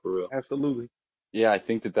turned out, for real. Absolutely. Yeah, I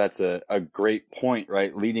think that's a great point,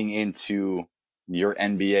 right? Leading into your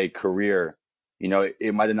NBA career,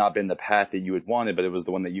 it might have not been the path that you had wanted, but it was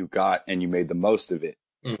the one that you got and you made the most of it.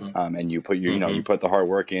 And you put you put the hard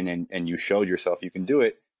work in and you showed yourself you can do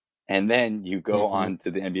it. And then you go on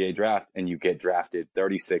to the NBA draft and you get drafted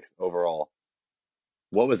 36th overall.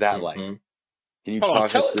 What was that like? Can you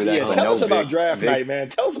talk us through that? Yeah, tell us about draft night, man.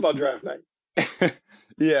 Tell us about draft night.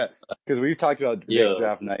 Yeah, because we've talked about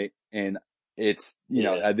draft night, and it's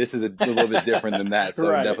this is a little bit different than that.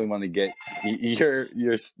 So I definitely want to get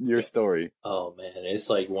your story. Oh man, it's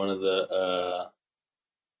like one of the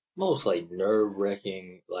most like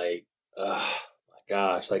nerve-wracking, like my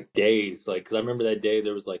gosh, like days, like because I remember that day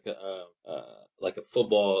there was like a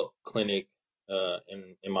football clinic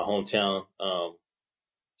in my hometown.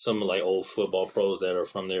 Some like old football pros that are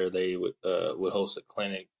from there, they would host a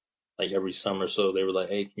clinic like every summer. So they were like,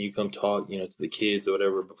 hey, can you come talk to the kids or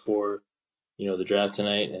whatever before the draft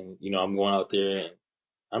tonight? And I'm going out there and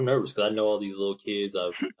I'm nervous because I know all these little kids.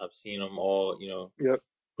 I've seen them all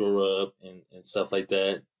grow up and stuff like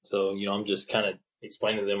that. So I'm just kind of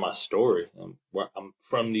explaining to them my story. I'm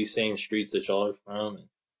from these same streets that y'all are from,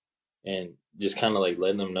 and just kind of like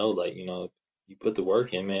letting them know, like, you know, you put the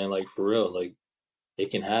work in, man, like for real, like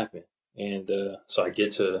it can happen. And so I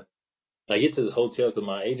get to this hotel because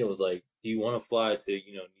my agent was like, "Do you want to fly to,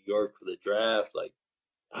 you know, New York for the draft?" Like,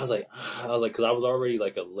 I was like, because I was already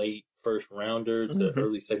like a late first rounder to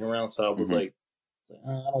early second round, so I was like, I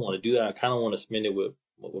don't want to do that. I kind of want to spend it with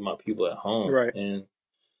my people at home, right? And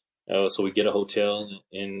so we get a hotel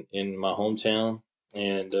in my hometown,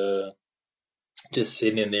 and just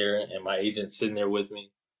sitting in there, and my agent's sitting there with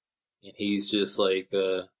me, and he's just like,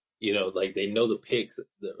 you know, like they know the picks,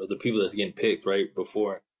 the people that's getting picked right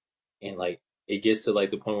before, and like it gets to like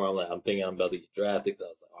the point where I'm thinking I'm about to get drafted because I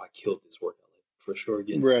was like, oh, I killed this workout, like for sure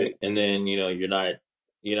getting picked, and then you know you're not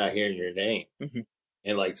hearing your name,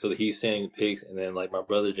 and like so he's saying picks, and then like my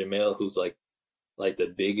brother Jamel, who's like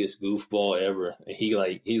the biggest goofball ever, and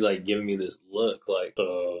he's like giving me this look like,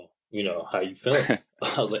 you know, how you feeling?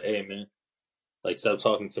 I was like, hey man, like stop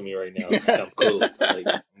talking to me right now. Like, I'm cool, like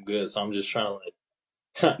I'm good. So I'm just trying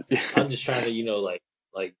to you know, like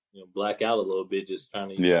you know, black out a little bit, just trying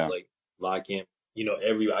to you know, like lock in. You know,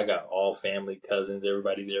 I got all family, cousins,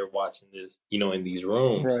 everybody there watching this, you know, in these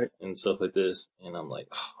rooms and stuff like this, and I'm like,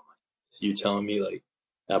 oh, you telling me like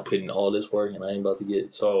I put in all this work and I ain't about to get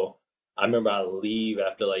it. So I remember I leave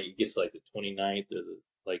after like it gets to like the 29th or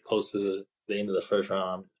like close to the end of the first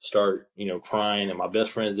round, start, you know, crying, and my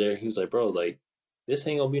best friend's there. He was like, bro, like this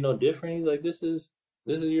ain't gonna be no different. He's like, this is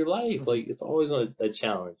your life. Like it's always a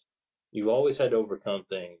challenge. You've always had to overcome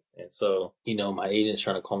things. And so, you know, my agent's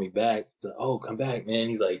trying to call me back. He's like, oh, come back, man.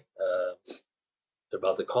 He's like, they're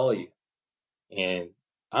about to call you. And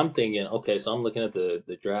I'm thinking, okay, so I'm looking at the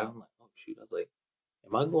draft. I'm like, oh shoot. I was like,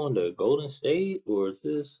 am I going to Golden State or is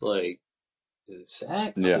this like, is it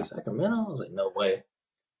Sac? I was like, Sacramento? I was like, no way.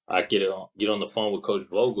 I get on the phone with Coach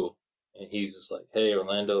Vogel, and he's just like, hey,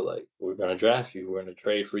 Orlando, like, we're going to draft you. We're going to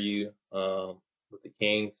trade for you with the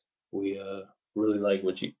Kings. We really like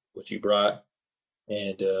what you brought,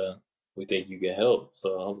 and we think you can help. So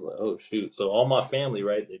I was like, oh, shoot. So all my family,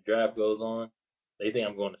 right, the draft goes on. They think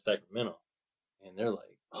I'm going to Sacramento. And they're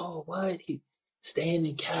like, oh, what? He staying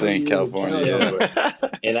in California.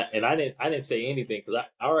 and I didn't say anything because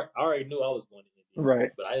I already knew I was going to Indiana. Right.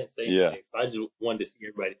 But I didn't say anything. So I just wanted to see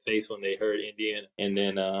everybody's face when they heard Indiana. And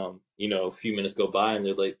then, you know, a few minutes go by and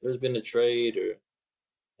they're like, there's been a trade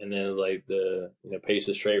and then like the, you know,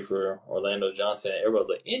 Pacers trade for Orlando Johnson. Everybody's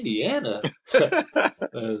like, Indiana? I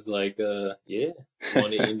was like, yeah,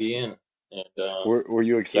 going to Indiana. And were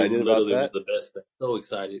you excited about that? It was the best thing. So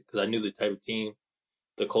excited because I knew the type of team,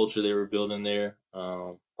 the culture they were building there.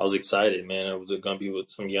 I was excited, man. It was going to be with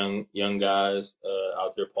some young guys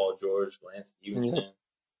out there, Paul George, Lance Stevenson.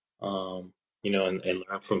 You know, and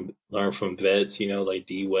learn from vets, you know, like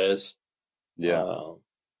D West.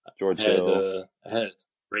 George Hill. I had a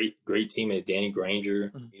great teammate, Danny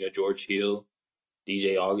Granger. You know, George Hill,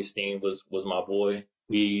 DJ Augustine was my boy.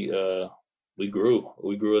 We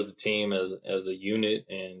grew as a team, as a unit,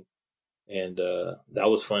 and that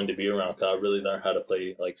was fun to be around because I really learned how to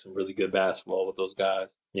play like some really good basketball with those guys.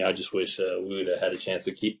 Yeah, I just wish we would have had a chance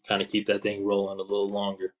to keep that thing rolling a little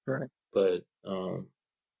longer. Right. But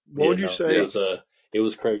what would you say? It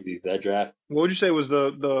was crazy, that draft. What would you say was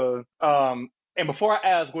the and before I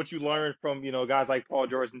ask what you learned from, you know, guys like Paul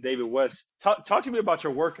George and David West, talk to me about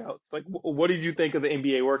your workouts. Like, what did you think of the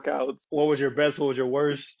NBA workouts? What was your best? What was your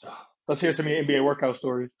worst? Let's hear some of your NBA workout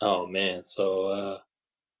stories. Oh man, so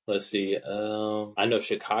let's see. I know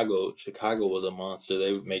Chicago was a monster.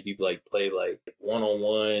 They would make you like play like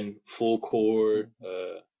 1-on-1, full court,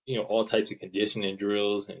 you know, all types of conditioning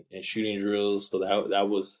drills and shooting drills. So that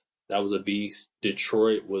was a beast.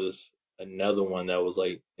 Detroit was another one that was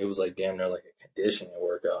like, it was like damn near like a conditioning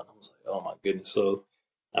workout. I was like, oh my goodness. So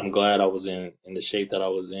I'm glad I was in the shape that I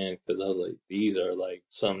was in because I was like, these are like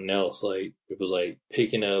something else. Like it was like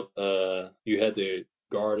picking up, you had to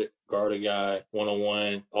guard a guy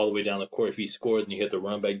 1-on-1 all the way down the court. If he scored, then you had to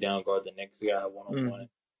run back down, guard the next guy 1-on-1.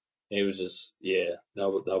 It was just, yeah, that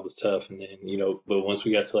was tough. And then, you know, but once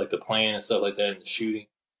we got to like the playing and stuff like that and the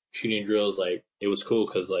shooting drills, like it was cool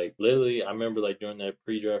because like literally I remember like during that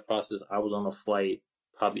pre-draft process, I was on a flight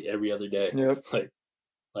probably every other day. Yep.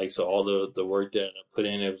 Like so all the work that I put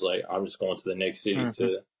in, it was like I'm just going to the next city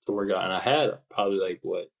to work out. And I had probably like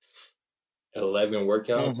 11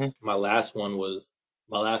 workouts. My last one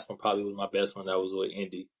probably was my best one. That was with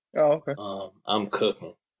Indy. Oh, okay. I'm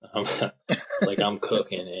cooking. I'm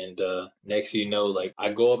cooking, and next thing you know, like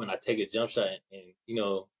I go up and I take a jump shot, and you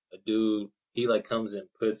know, a dude, he like comes and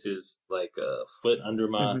puts his like foot under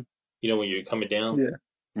my, you know, when you're coming down,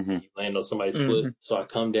 Mm-hmm. You land on somebody's foot. So I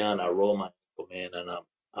come down, I roll my ankle, man, and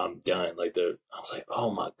I'm done. Like I was like,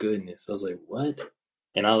 oh my goodness. I was like, what?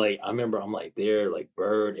 And I remember I'm like there, like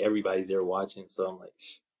Bird, everybody's there watching. So I'm like,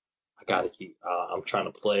 I gotta keep. I'm trying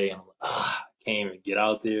to play. And I'm like, I can't even get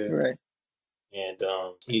out there. Right. And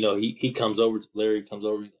he comes over. Larry comes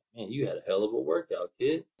over. He's like, man, you had a hell of a workout,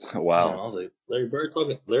 kid. Wow. And I was like,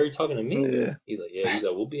 Larry talking to me. Yeah. He's like, yeah. He's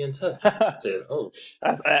like, we'll be in touch. I said, oh,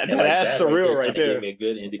 that's surreal right there. Gave me a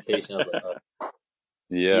good indication. I was like, oh.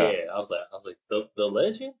 Yeah. I was like, the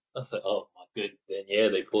legend. I was like, oh my goodness. Then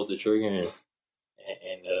they pulled the trigger and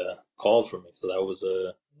called for me. So that was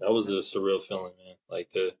a surreal feeling, man. Like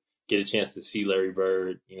to get a chance to see Larry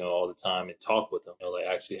Bird, all the time and talk with him, like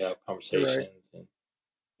actually have conversations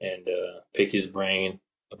and pick his brain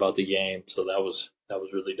about the game. So that was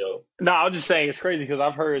really dope. No, I was just saying it's crazy because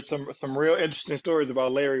I've heard some real interesting stories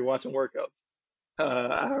about Larry watching workouts.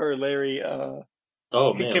 I heard Larry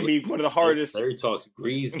can be one of the hardest. Larry talks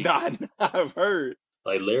greasy. Nah, I've heard.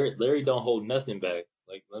 Like Larry don't hold nothing back.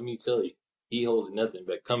 Like let me tell you, he holds nothing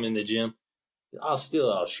back. Come in the gym, I'll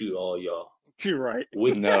shoot all y'all. You're right.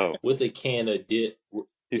 With a can of dip.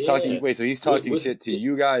 He's talking. Wait, so he's talking shit to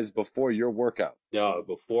you guys before your workout? Yeah,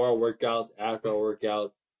 before our workouts, after our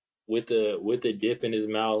workouts, with the dip in his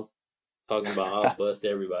mouth, talking about I'll bust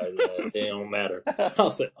everybody. It don't matter. I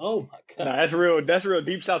was like, oh my god, that's real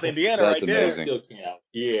deep South Indiana that's right amazing. there. Still can't.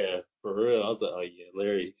 Yeah, for real. I was like, oh yeah,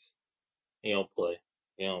 Larry's he don't play.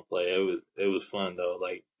 It was fun though.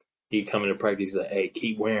 Like he come into practice, he's like, hey,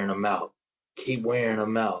 keep wearing them out. Keep wearing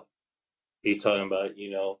them out. He's talking about,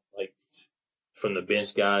 like from the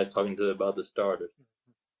bench guys talking about the starters.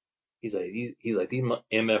 He's like these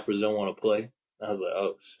MFers don't want to play. And I was like,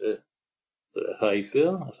 oh shit. So that's how you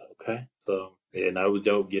feel? I was like, okay. So yeah, and I was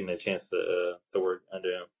dope getting a chance to work under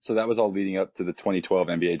him. So that was all leading up to the 2012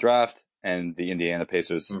 NBA draft and the Indiana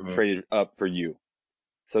Pacers traded up for you.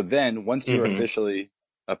 So then once you're officially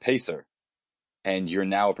a Pacer and you're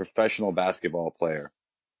now a professional basketball player,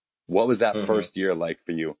 what was that first year like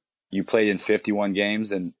for you? You played in 51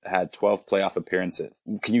 games and had 12 playoff appearances.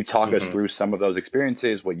 Can you talk us through some of those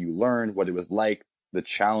experiences, what you learned, what it was like, the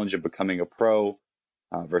challenge of becoming a pro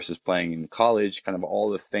versus playing in college, kind of all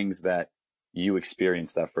the things that you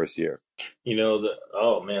experienced that first year?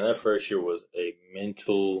 That first year was a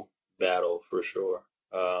mental battle for sure.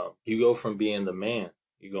 You go from being the man,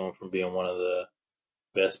 you go from being one of the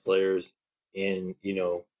best players in,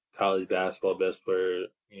 college basketball, best player,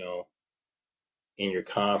 in your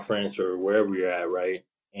conference or wherever you're at, right?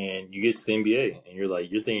 And you get to the NBA and you're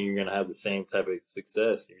thinking you're going to have the same type of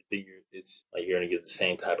success. You're thinking you're going to get the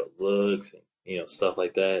same type of looks and, stuff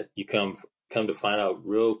like that. You come to find out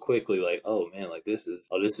real quickly, like, oh man, like this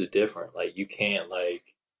is different. Like you can't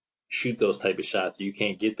like shoot those type of shots. You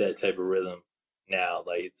can't get that type of rhythm now.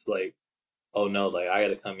 Like it's like, oh no, like I got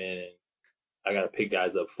to come in and I got to pick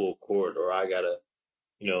guys up full court, or I got to,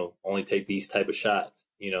 only take these type of shots.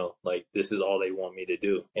 Like this is all they want me to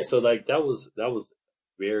do. And so like that was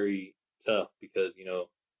very tough because,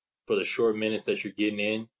 for the short minutes that you're getting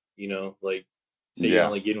in, like say you're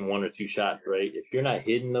only getting one or two shots, right? If you're not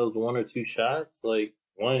hitting those one or two shots, like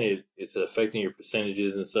one, it's affecting your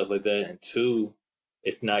percentages and stuff like that. And two,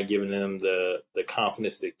 it's not giving them the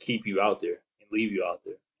confidence to keep you out there and leave you out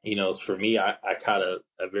there. For me, I caught a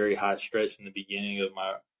very hot stretch in the beginning of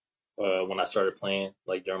my, when I started playing,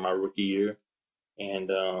 like during my rookie year.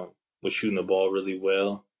 And was shooting the ball really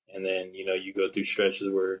well. And then, you go through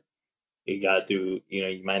stretches where it got through,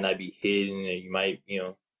 you might not be hitting and you might,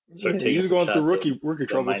 start taking you're going through rookie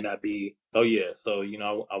trouble. Might not be. Oh yeah. So,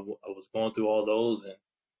 I was going through all those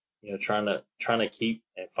and, trying to keep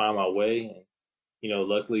and find my way. And,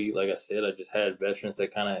 luckily, like I said, I just had veterans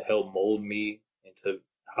that kind of helped mold me into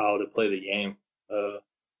how to play the game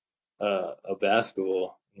of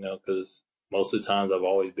basketball, because most of the times I've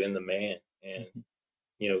always been the man. And,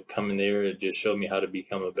 coming there, it just showed me how to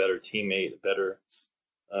become a better teammate, a better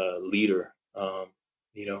leader,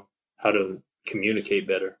 how to communicate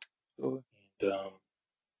better. Sure.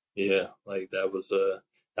 And, like that was the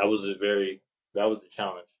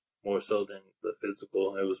challenge more so than the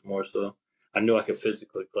physical. It was more so, I knew I could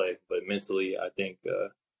physically play, but mentally, I think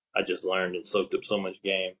I just learned and soaked up so much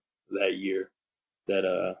game that year that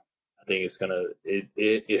I think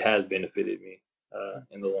it has benefited me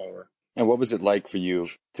in the long run. And what was it like for you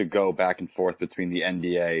to go back and forth between the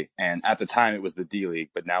NBA and at the time it was the D League,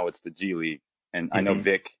 but now it's the G League? And I know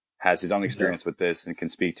Vic has his own experience with this and can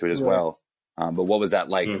speak to it as well. But what was that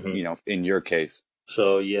like, in your case?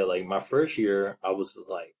 So yeah, like my first year, I was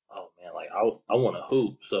like, oh man, like I want to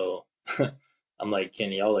hoop. So I'm like,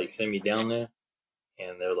 can y'all like send me down there?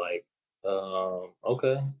 And they're like,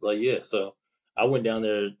 okay, like yeah. So I went down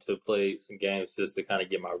there to play some games just to kind of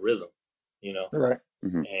get my rhythm, you know, Right.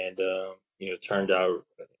 and turned out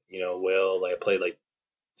well. Like I played like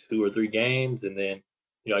 2 or 3 games, and then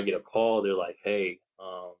I get a call. They're like, hey,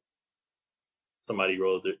 somebody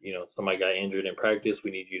got injured in practice.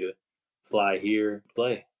 We need you to fly here,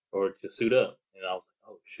 play, or to suit up. And I was like,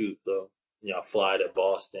 oh shoot. So I fly to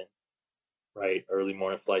Boston, right? Early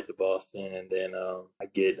morning flight to Boston, and then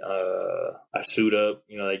I suit up.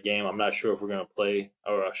 That game. I'm not sure if we're gonna play,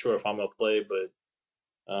 or I'm sure if I'm gonna play, but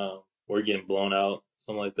we're getting blown out,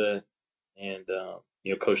 something like that. And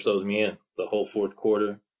coach throws me in the whole fourth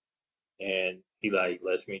quarter, and he like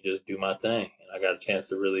lets me just do my thing, and I got a chance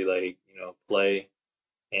to really play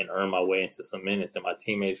and earn my way into some minutes. And my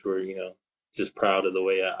teammates were just proud of the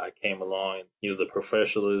way I came along, and the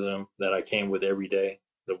professionalism that I came with every day,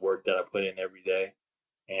 the work that I put in every day,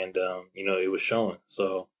 and it was showing.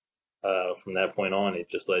 So from that point on, it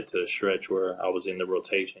just led to a stretch where I was in the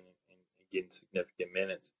rotation and getting significant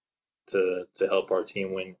minutes to help our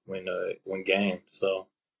team win games. So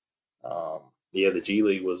the G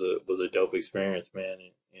League was a dope experience, man.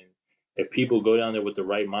 And if people go down there with the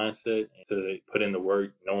right mindset and to put in the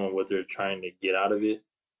work, knowing what they're trying to get out of it,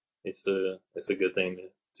 it's a good thing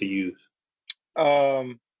to use.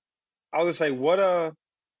 I would say, what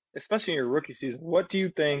especially in your rookie season, what do you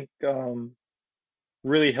think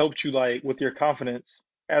really helped you like with your confidence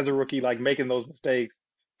as a rookie, like making those mistakes,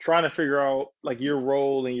 trying to figure out like your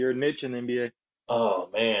role and your niche in the NBA? Oh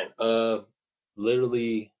man,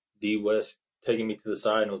 literally D West taking me to the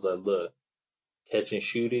side and was like, look, catch and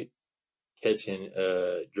shoot it, catch and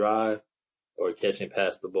drive, or catch and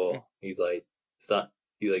pass the ball. He's like, stop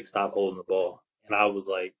holding the ball. And I was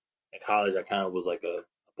like, in college, I kind of was like a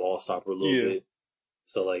ball stopper a little bit.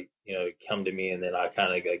 So like, come to me, and then I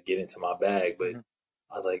kind of get into my bag. But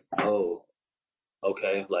I was like, oh,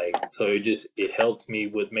 okay. Like, so it helped me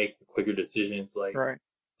with making quicker decisions, like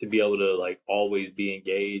to be able to like always be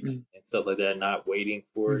engaged and stuff like that, not waiting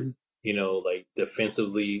for it. Like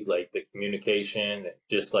defensively, like the communication,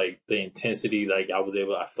 just like the intensity. Like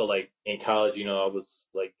I felt like in college, I was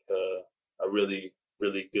like a really,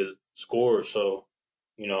 really good scorer. So,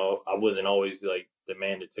 I wasn't always like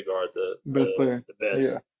demanded to guard the best player, the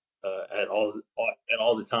best at all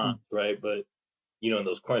the times, right? But in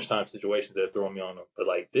those crunch time situations, they're throwing me on them. But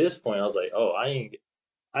like this point, I was like, oh, I ain't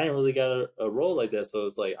really got a role like that. So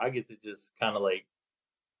it's like I get to just kind of like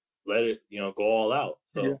let it, go all out.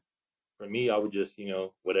 So for me, I would just,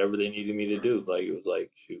 whatever they needed me to do. Like it was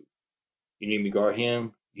like, shoot, you need me to guard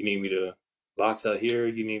him? You need me to box out here?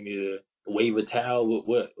 You need me to wave a towel?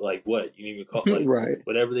 What? You need me to call? Like,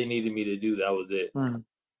 whatever they needed me to do, that was it. And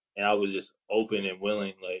I was just open and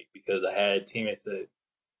willing, like, because I had teammates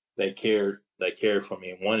that cared for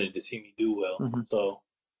me and wanted to see me do well. So,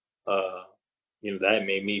 that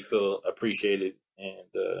made me feel appreciated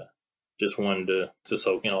and just wanted to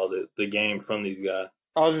soak in all the game from these guys.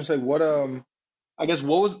 I was gonna say, what I guess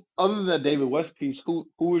what was, other than that David West piece, who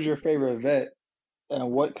was your favorite vet,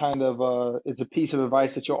 and what kind of is a piece of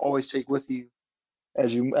advice that you'll always take with you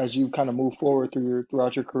as you kind of move forward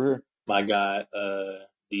throughout your career? My guy,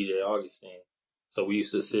 DJ Augustine. So we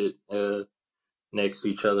used to sit next to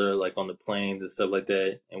each other, like on the planes and stuff like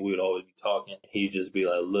that, and we would always be talking. He'd just be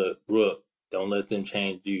like, "Look, Brooke, don't let them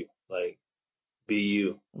change you. Like, be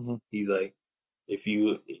you." He's like, if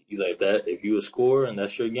you a scorer and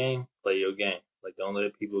that's your game, play your game. Like, don't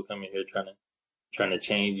let people come in here trying to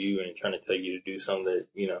change you and trying to tell you to do something that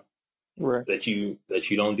that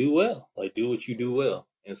you don't do well. Like, do what you do well.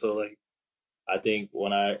 And so, like, I think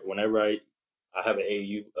whenever I have an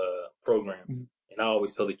AAU program, and I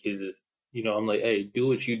always tell the kids this, I'm like, hey, do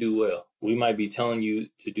what you do well. We might be telling you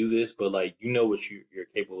to do this, but like, what you're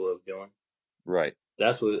capable of doing. Right.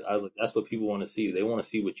 That's what people want to see. They want to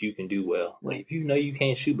see what you can do well. Like, if you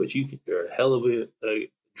can't shoot, but you're a hell of a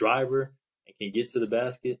driver and can get to the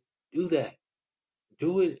basket, do that.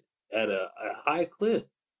 Do it at a high clip.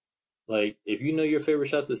 Like, if your favorite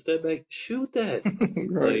shot's a step back, shoot that.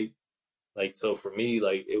 Like, so for me,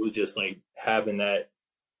 like, it was just like having that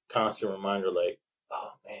constant reminder, like,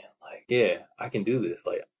 oh man, like, yeah, I can do this.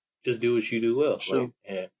 Like, just do what you do well. Like,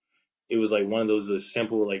 and it was like one of those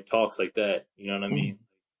simple like talks like that, you know what I mean?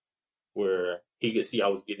 Where he could see I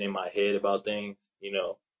was getting in my head about things,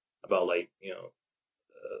 about like,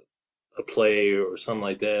 a play or something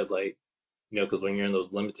like that. Like, because when you're in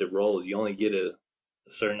those limited roles, you only get a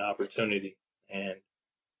certain opportunity, and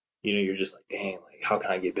you're just like, dang, like, how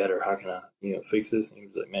can I get better? How can I, fix this? And he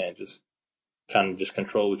was like, man, just kind of just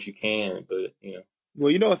control what you can, but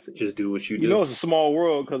well, just do what you do. It's a small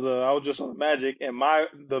world, because I was just on the Magic, and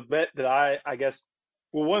the vet that I guess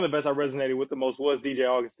Well, one of the best I resonated with the most was DJ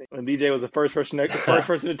Augustine. And DJ was the first person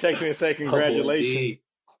to text me and say congratulations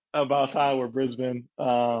about signing with Brisbane.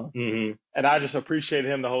 And I just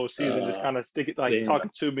appreciated him the whole season, just kind of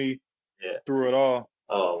talking to me through it all.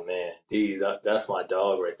 Oh man, D, that's my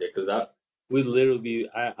dog right there. Because we literally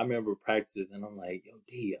I remember practices and I'm like, yo,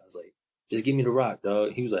 D, I was like, just give me the rock,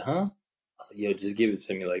 dog. He was like, huh? I was like, yo, just give it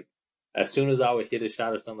to me. Like, as soon as I would hit a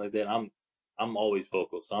shot or something like that, I'm always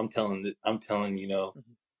vocal. So I'm telling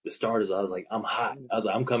the starters, I was like, I'm hot. I was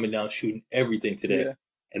like, I'm coming down shooting everything today. Yeah.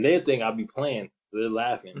 And they think I'll be playing. They're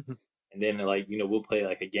laughing. And then we'll play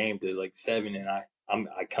like a game to like 7 and I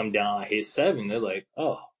come down, I hit 7. They're like,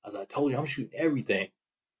 oh, I was like, I told you I'm shooting everything.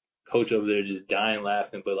 Coach over there just dying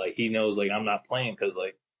laughing, but like he knows like I'm not playing because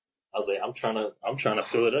like I was like I'm trying to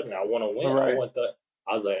fill it up and I want to win. Right.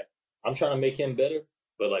 I was like I'm trying to make him better,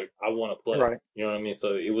 but like I want to play. Right. You know what I mean?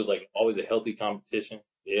 So it was like always a healthy competition.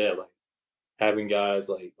 Yeah, like having guys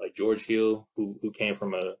like George Hill who came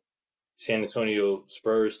from a San Antonio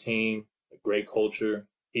Spurs team, a great culture.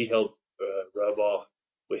 He helped rub off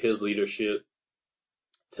with his leadership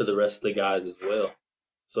to the rest of the guys as well.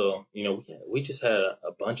 So, we just had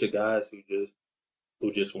a bunch of guys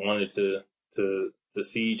who just wanted to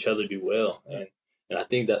see each other do well. And I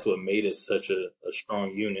think that's what made us such a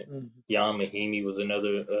strong unit. Jan Mahimi was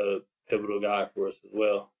another pivotal guy for us as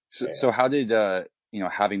well. So how did,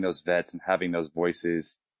 having those vets and having those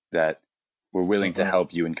voices that were willing to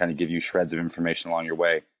help you and kind of give you shreds of information along your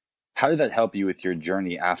way, how did that help you with your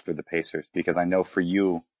journey after the Pacers? Because I know for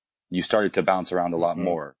you, you started to bounce around a lot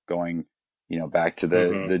more, going back to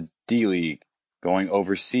the D League, going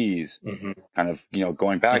overseas, kind of,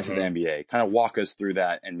 going back to the NBA. Kind of walk us through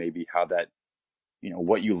that and maybe how that,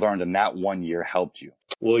 what you learned in that 1 year helped you.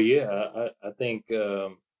 Well, yeah, I think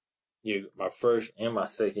my first and my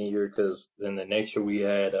second year, because then the next year we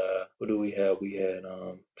had, what do we have? We had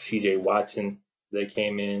CJ Watson that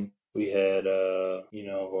came in. We had,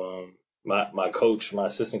 my coach, my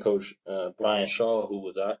assistant coach, Brian Shaw, who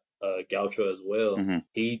was at Gaucho as well.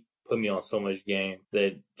 He put me on so much game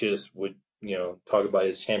that just would, talk about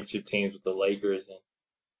his championship teams with the Lakers.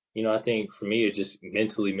 And, I think for me, it just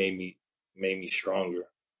mentally made me stronger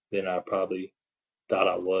than I probably thought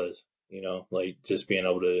I was, like just being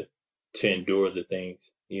able to endure the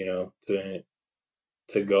things,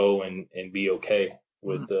 to go and be okay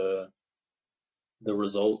with the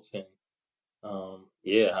results. And,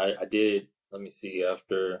 I did, let me see,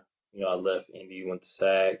 after, I left Indy, went to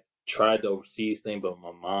SAC, tried the overseas thing, but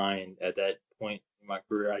my mind at that point in my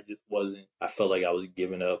career, I felt like I was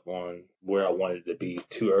giving up on where I wanted to be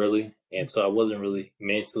too early. And so I wasn't really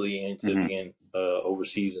mentally into being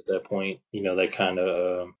overseas at that point. That kind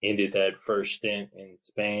of ended that first stint in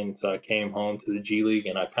Spain. So I came home to the G League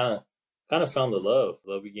and I kind of found the love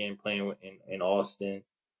again playing in Austin,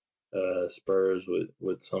 Spurs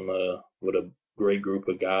with a great group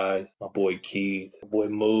of guys. My boy Keith, my boy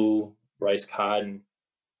Moo, Bryce Cotton.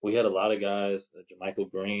 We had a lot of guys, Jermichael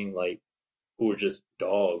Green, like, who were just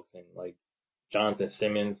dogs, and like Jonathan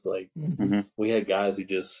Simmons, like we had guys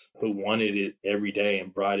who wanted it every day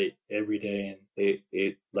and brought it every day. And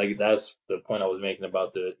it like, that's the point I was making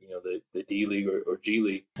about the D League or G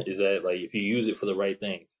League, is that like, if you use it for the right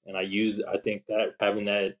things. And I think that having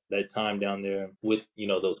that time down there with,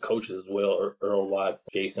 those coaches as well, Earl Watts,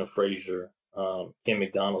 Jason Frazier, Ken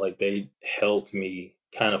McDonald, like they helped me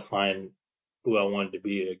kind of find who I wanted to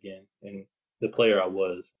be again and the player I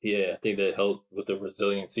was. Yeah, I think that helped with the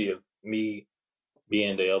resiliency of me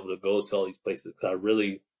being able to go to all these places. Because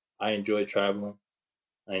I enjoy traveling.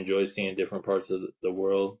 I enjoy seeing different parts of the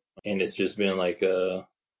world. And it's just been like a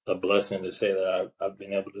blessing to say that I've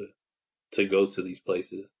been able to go to these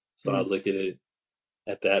places. So I look at it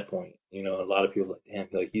at that point. A lot of people are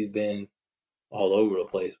like, damn, like he's been all over the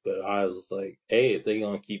place. But I was like, hey, if they're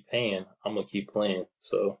going to keep paying, I'm going to keep playing.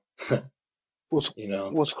 So...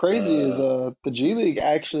 What's crazy is the G League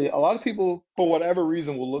actually, a lot of people for whatever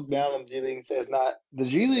reason will look down on the G League and say it's not. The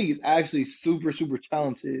G League is actually super, super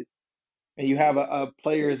talented, and you have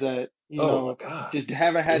players that just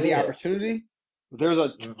haven't had the opportunity. There's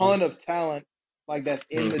a ton of talent like that's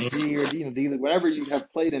in the G or D League, whatever you have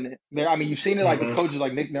played in it. I mean, you've seen it like with coaches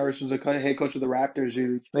like Nick Nurse, was the head coach of the Raptors.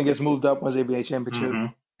 I think gets moved up once they NBA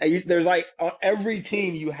championship. And there's like on every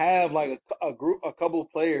team you have like a couple of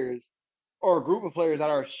players. Or a group of players that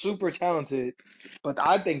are super talented, but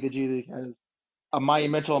I think the G League has a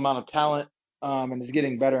monumental amount of talent, and is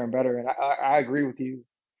getting better and better. And I agree with you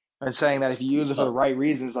in saying that if you use it for the right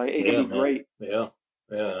reasons, like it can be great. Yeah.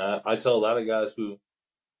 I tell a lot of guys who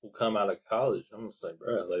come out of college, I'm just like,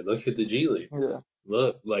 bro, like look at the G League. Yeah.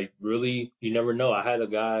 Look, like really, you never know. I had a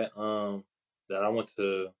guy that I went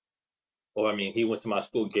to, he went to my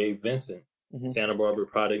school, Gabe Vincent, Santa Barbara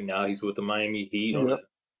product. Now he's with the Miami Heat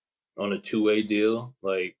on a 2-way deal.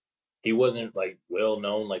 Like, he wasn't like well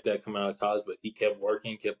known like that coming out of college, but he kept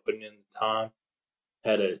working, kept putting in the time.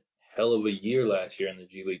 Had a hell of a year last year in the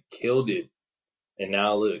G League, killed it. And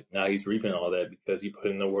now look, now he's reaping all that because he put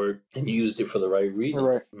in the work and used it for the right reason.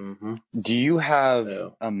 Right. Mm-hmm. Do you have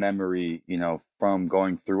a memory, from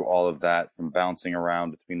going through all of that, from bouncing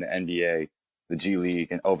around between the NBA, the G League,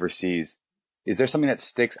 and overseas? Is there something that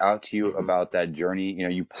sticks out to you about that journey?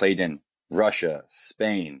 You played in Russia,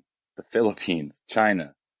 Spain, the Philippines,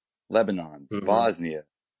 China, Lebanon, Bosnia,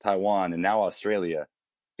 Taiwan, and now Australia.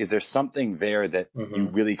 Is there something there that you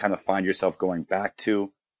really kind of find yourself going back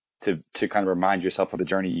to kind of remind yourself of the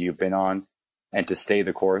journey you've been on and to stay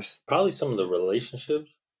the course? Probably some of the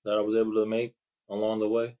relationships that I was able to make along the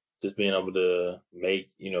way. Just being able to make,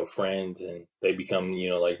 friends, and they become,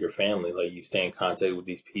 like your family. Like, you stay in contact with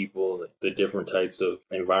these people, the different types of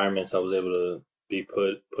environments I was able to be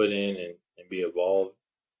put in and be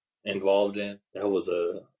involved in. That was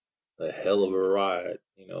a hell of a ride.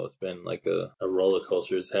 It's been like a roller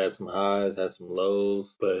coaster. It's had some highs, had some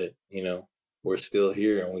lows, but, we're still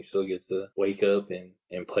here and we still get to wake up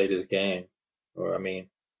and play this game. Or,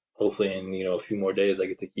 hopefully in, a few more days I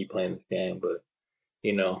get to keep playing this game. But,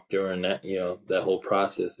 during that, that whole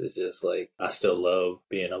process is just like, I still love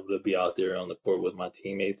being able to be out there on the court with my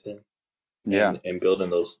teammates and building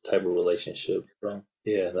those type of relationships. So,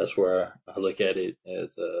 that's where I look at it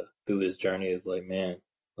as through this journey is like, man,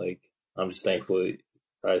 like, I'm just thankful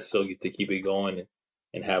I still get to keep it going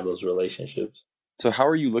and have those relationships. So how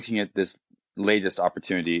are you looking at this latest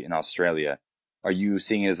opportunity in Australia? Are you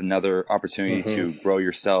seeing it as another opportunity to grow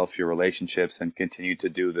yourself, your relationships, and continue to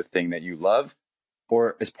do the thing that you love?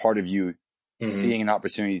 Or as part of you seeing an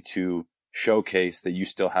opportunity to showcase that you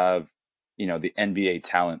still have, the NBA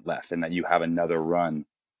talent left and that you have another run,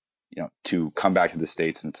 to come back to the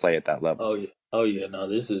States and play at that level? Oh yeah. No,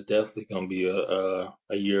 this is definitely going to be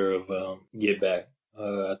a year of get back.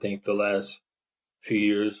 I think the last few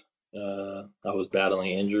years, I was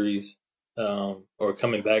battling injuries, or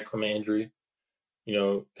coming back from an injury.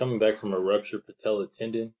 Coming back from a ruptured patella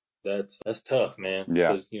tendon, that's tough, man.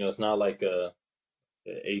 Yeah. Because, it's not like a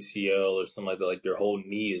ACL or something like that. Like, your whole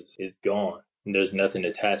knee is gone and there's nothing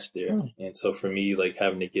attached there. And so for me, like,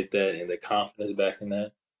 having to get that and the confidence back in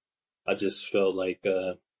that, I just felt like,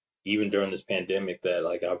 even during this pandemic, that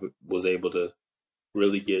like I was able to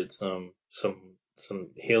really get some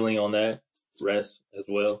healing on that, rest as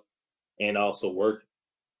well, and also work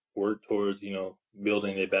towards,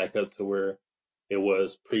 building it back up to where it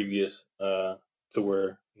was previous, to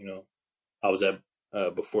where, I was at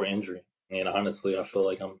before injury. And honestly, I feel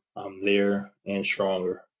like I'm there and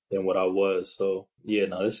stronger than what I was. So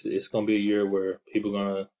it's gonna be a year where people are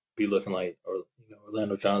gonna be looking like,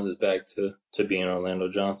 Orlando Johnson is back to being Orlando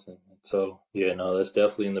Johnson. So that's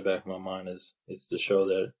definitely in the back of my mind is to show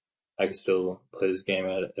that I can still play this game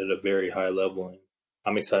at a very high level. And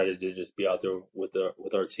I'm excited to just be out there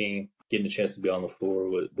with our team, getting a chance to be on the floor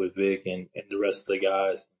with Vic and the rest of the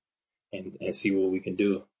guys and see what we can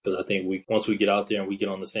do. Because I think once we get out there and we get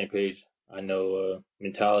on the same page, I know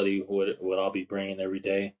mentality, what I'll be bringing every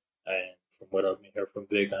day. And from what I've heard from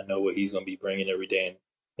Vic, I know what he's going to be bringing every day.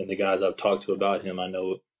 And the guys I've talked to about him, I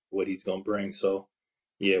know what he's going to bring. So,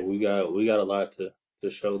 we got a lot to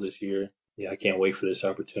show this year. I can't wait for this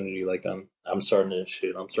opportunity. Like, I'm starting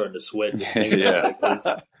to sweat. Just thinking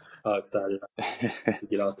about how excited I am to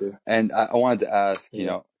get out there. And I wanted to ask,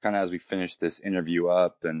 kind of as we finish this interview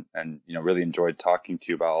up and really enjoyed talking to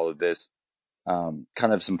you about all of this, kind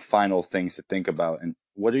of some final things to think about. And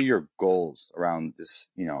what are your goals around this,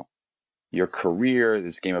 your career,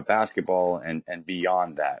 this game of basketball, and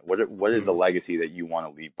beyond that? What is the legacy that you want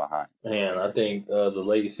to leave behind? Man, I think the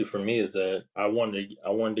legacy for me is that I wanted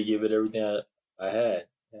to give it everything I had.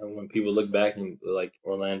 And when people look back and like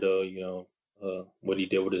Orlando, what he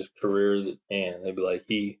did with his career, and they'd be like,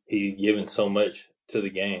 he given so much to the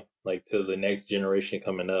game, like to the next generation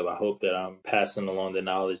coming up. I hope that I'm passing along the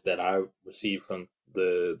knowledge that I received from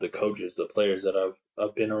the coaches, the players that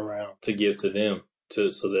I've been around, to give to them,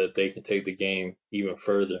 so that they can take the game even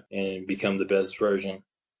further and become the best version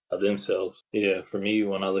of themselves. Yeah, for me,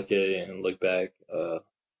 when I look at it and look back, and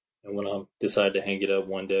when I decide to hang it up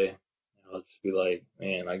one day, I'll just be like,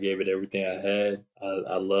 man, I gave it everything I had.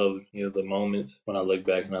 I loved, the moments when I look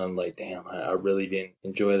back and I'm like, damn, I really didn't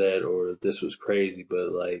enjoy that, or this was crazy.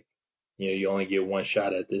 But like, you only get one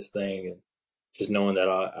shot at this thing, and just knowing that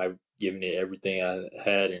I've given it everything I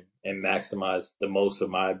had and maximized the most of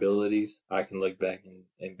my abilities, I can look back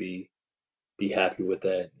and be happy with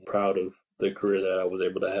that. Proud of the career that I was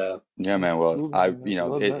able to have. Yeah, man. Well,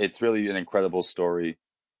 it's really an incredible story,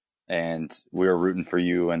 and we're rooting for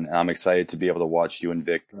you, and I'm excited to be able to watch you and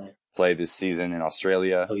Vic play this season in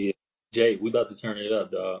Australia. Oh yeah, Jay, we about to turn it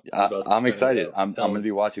up, dog. I'm excited. I'm going to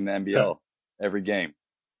be watching the NBL every game.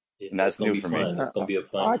 Yeah, and that's new for me. It's gonna be a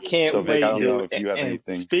fun. I can't wait. Vic, I don't know if you have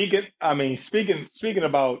anything. Speaking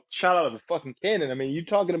about shout out of the fucking cannon. I mean, you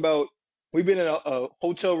talking about we've been in a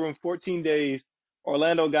hotel room 14 days.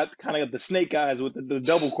 Orlando got kind of the snake eyes with the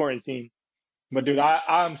double quarantine. But dude,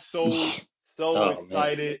 I'm so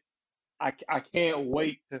excited. I can't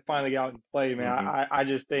wait to finally get out and play, man. Mm-hmm. I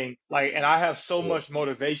just think and I have so much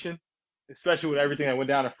motivation, especially with everything that went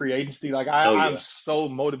down to free agency. I'm so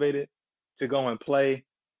motivated to go and play.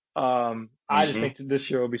 I just think that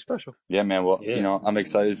this year will be special. Yeah, man. Well, I'm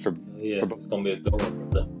excited for it's gonna be a good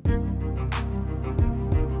one.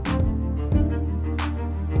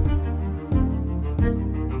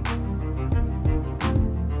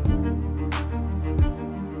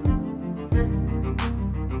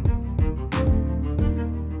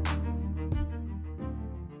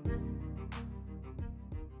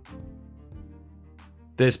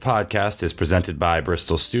 This podcast is presented by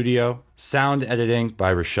Bristol Studio. Sound editing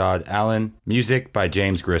by Rashad Allen. Music by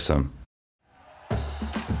James Grissom.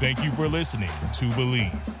 Thank you for listening to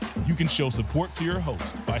Believe. You can show support to your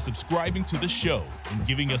host by subscribing to the show and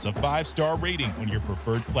giving us a 5-star rating on your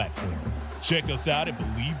preferred platform. Check us out at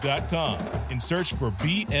Believe.com and search for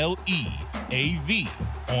BLEAV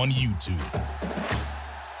on YouTube.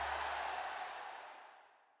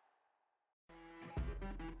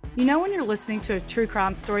 You know when you're listening to a true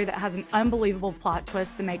crime story that has an unbelievable plot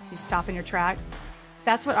twist that makes you stop in your tracks?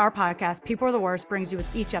 That's what our podcast, People Are the Worst, brings you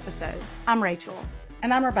with each episode. I'm Rachel.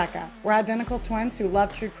 And I'm Rebecca. We're identical twins who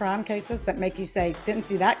love true crime cases that make you say, didn't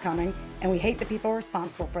see that coming, and we hate the people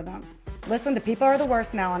responsible for them. Listen to People Are the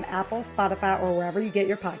Worst now on Apple, Spotify, or wherever you get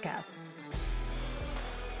your podcasts.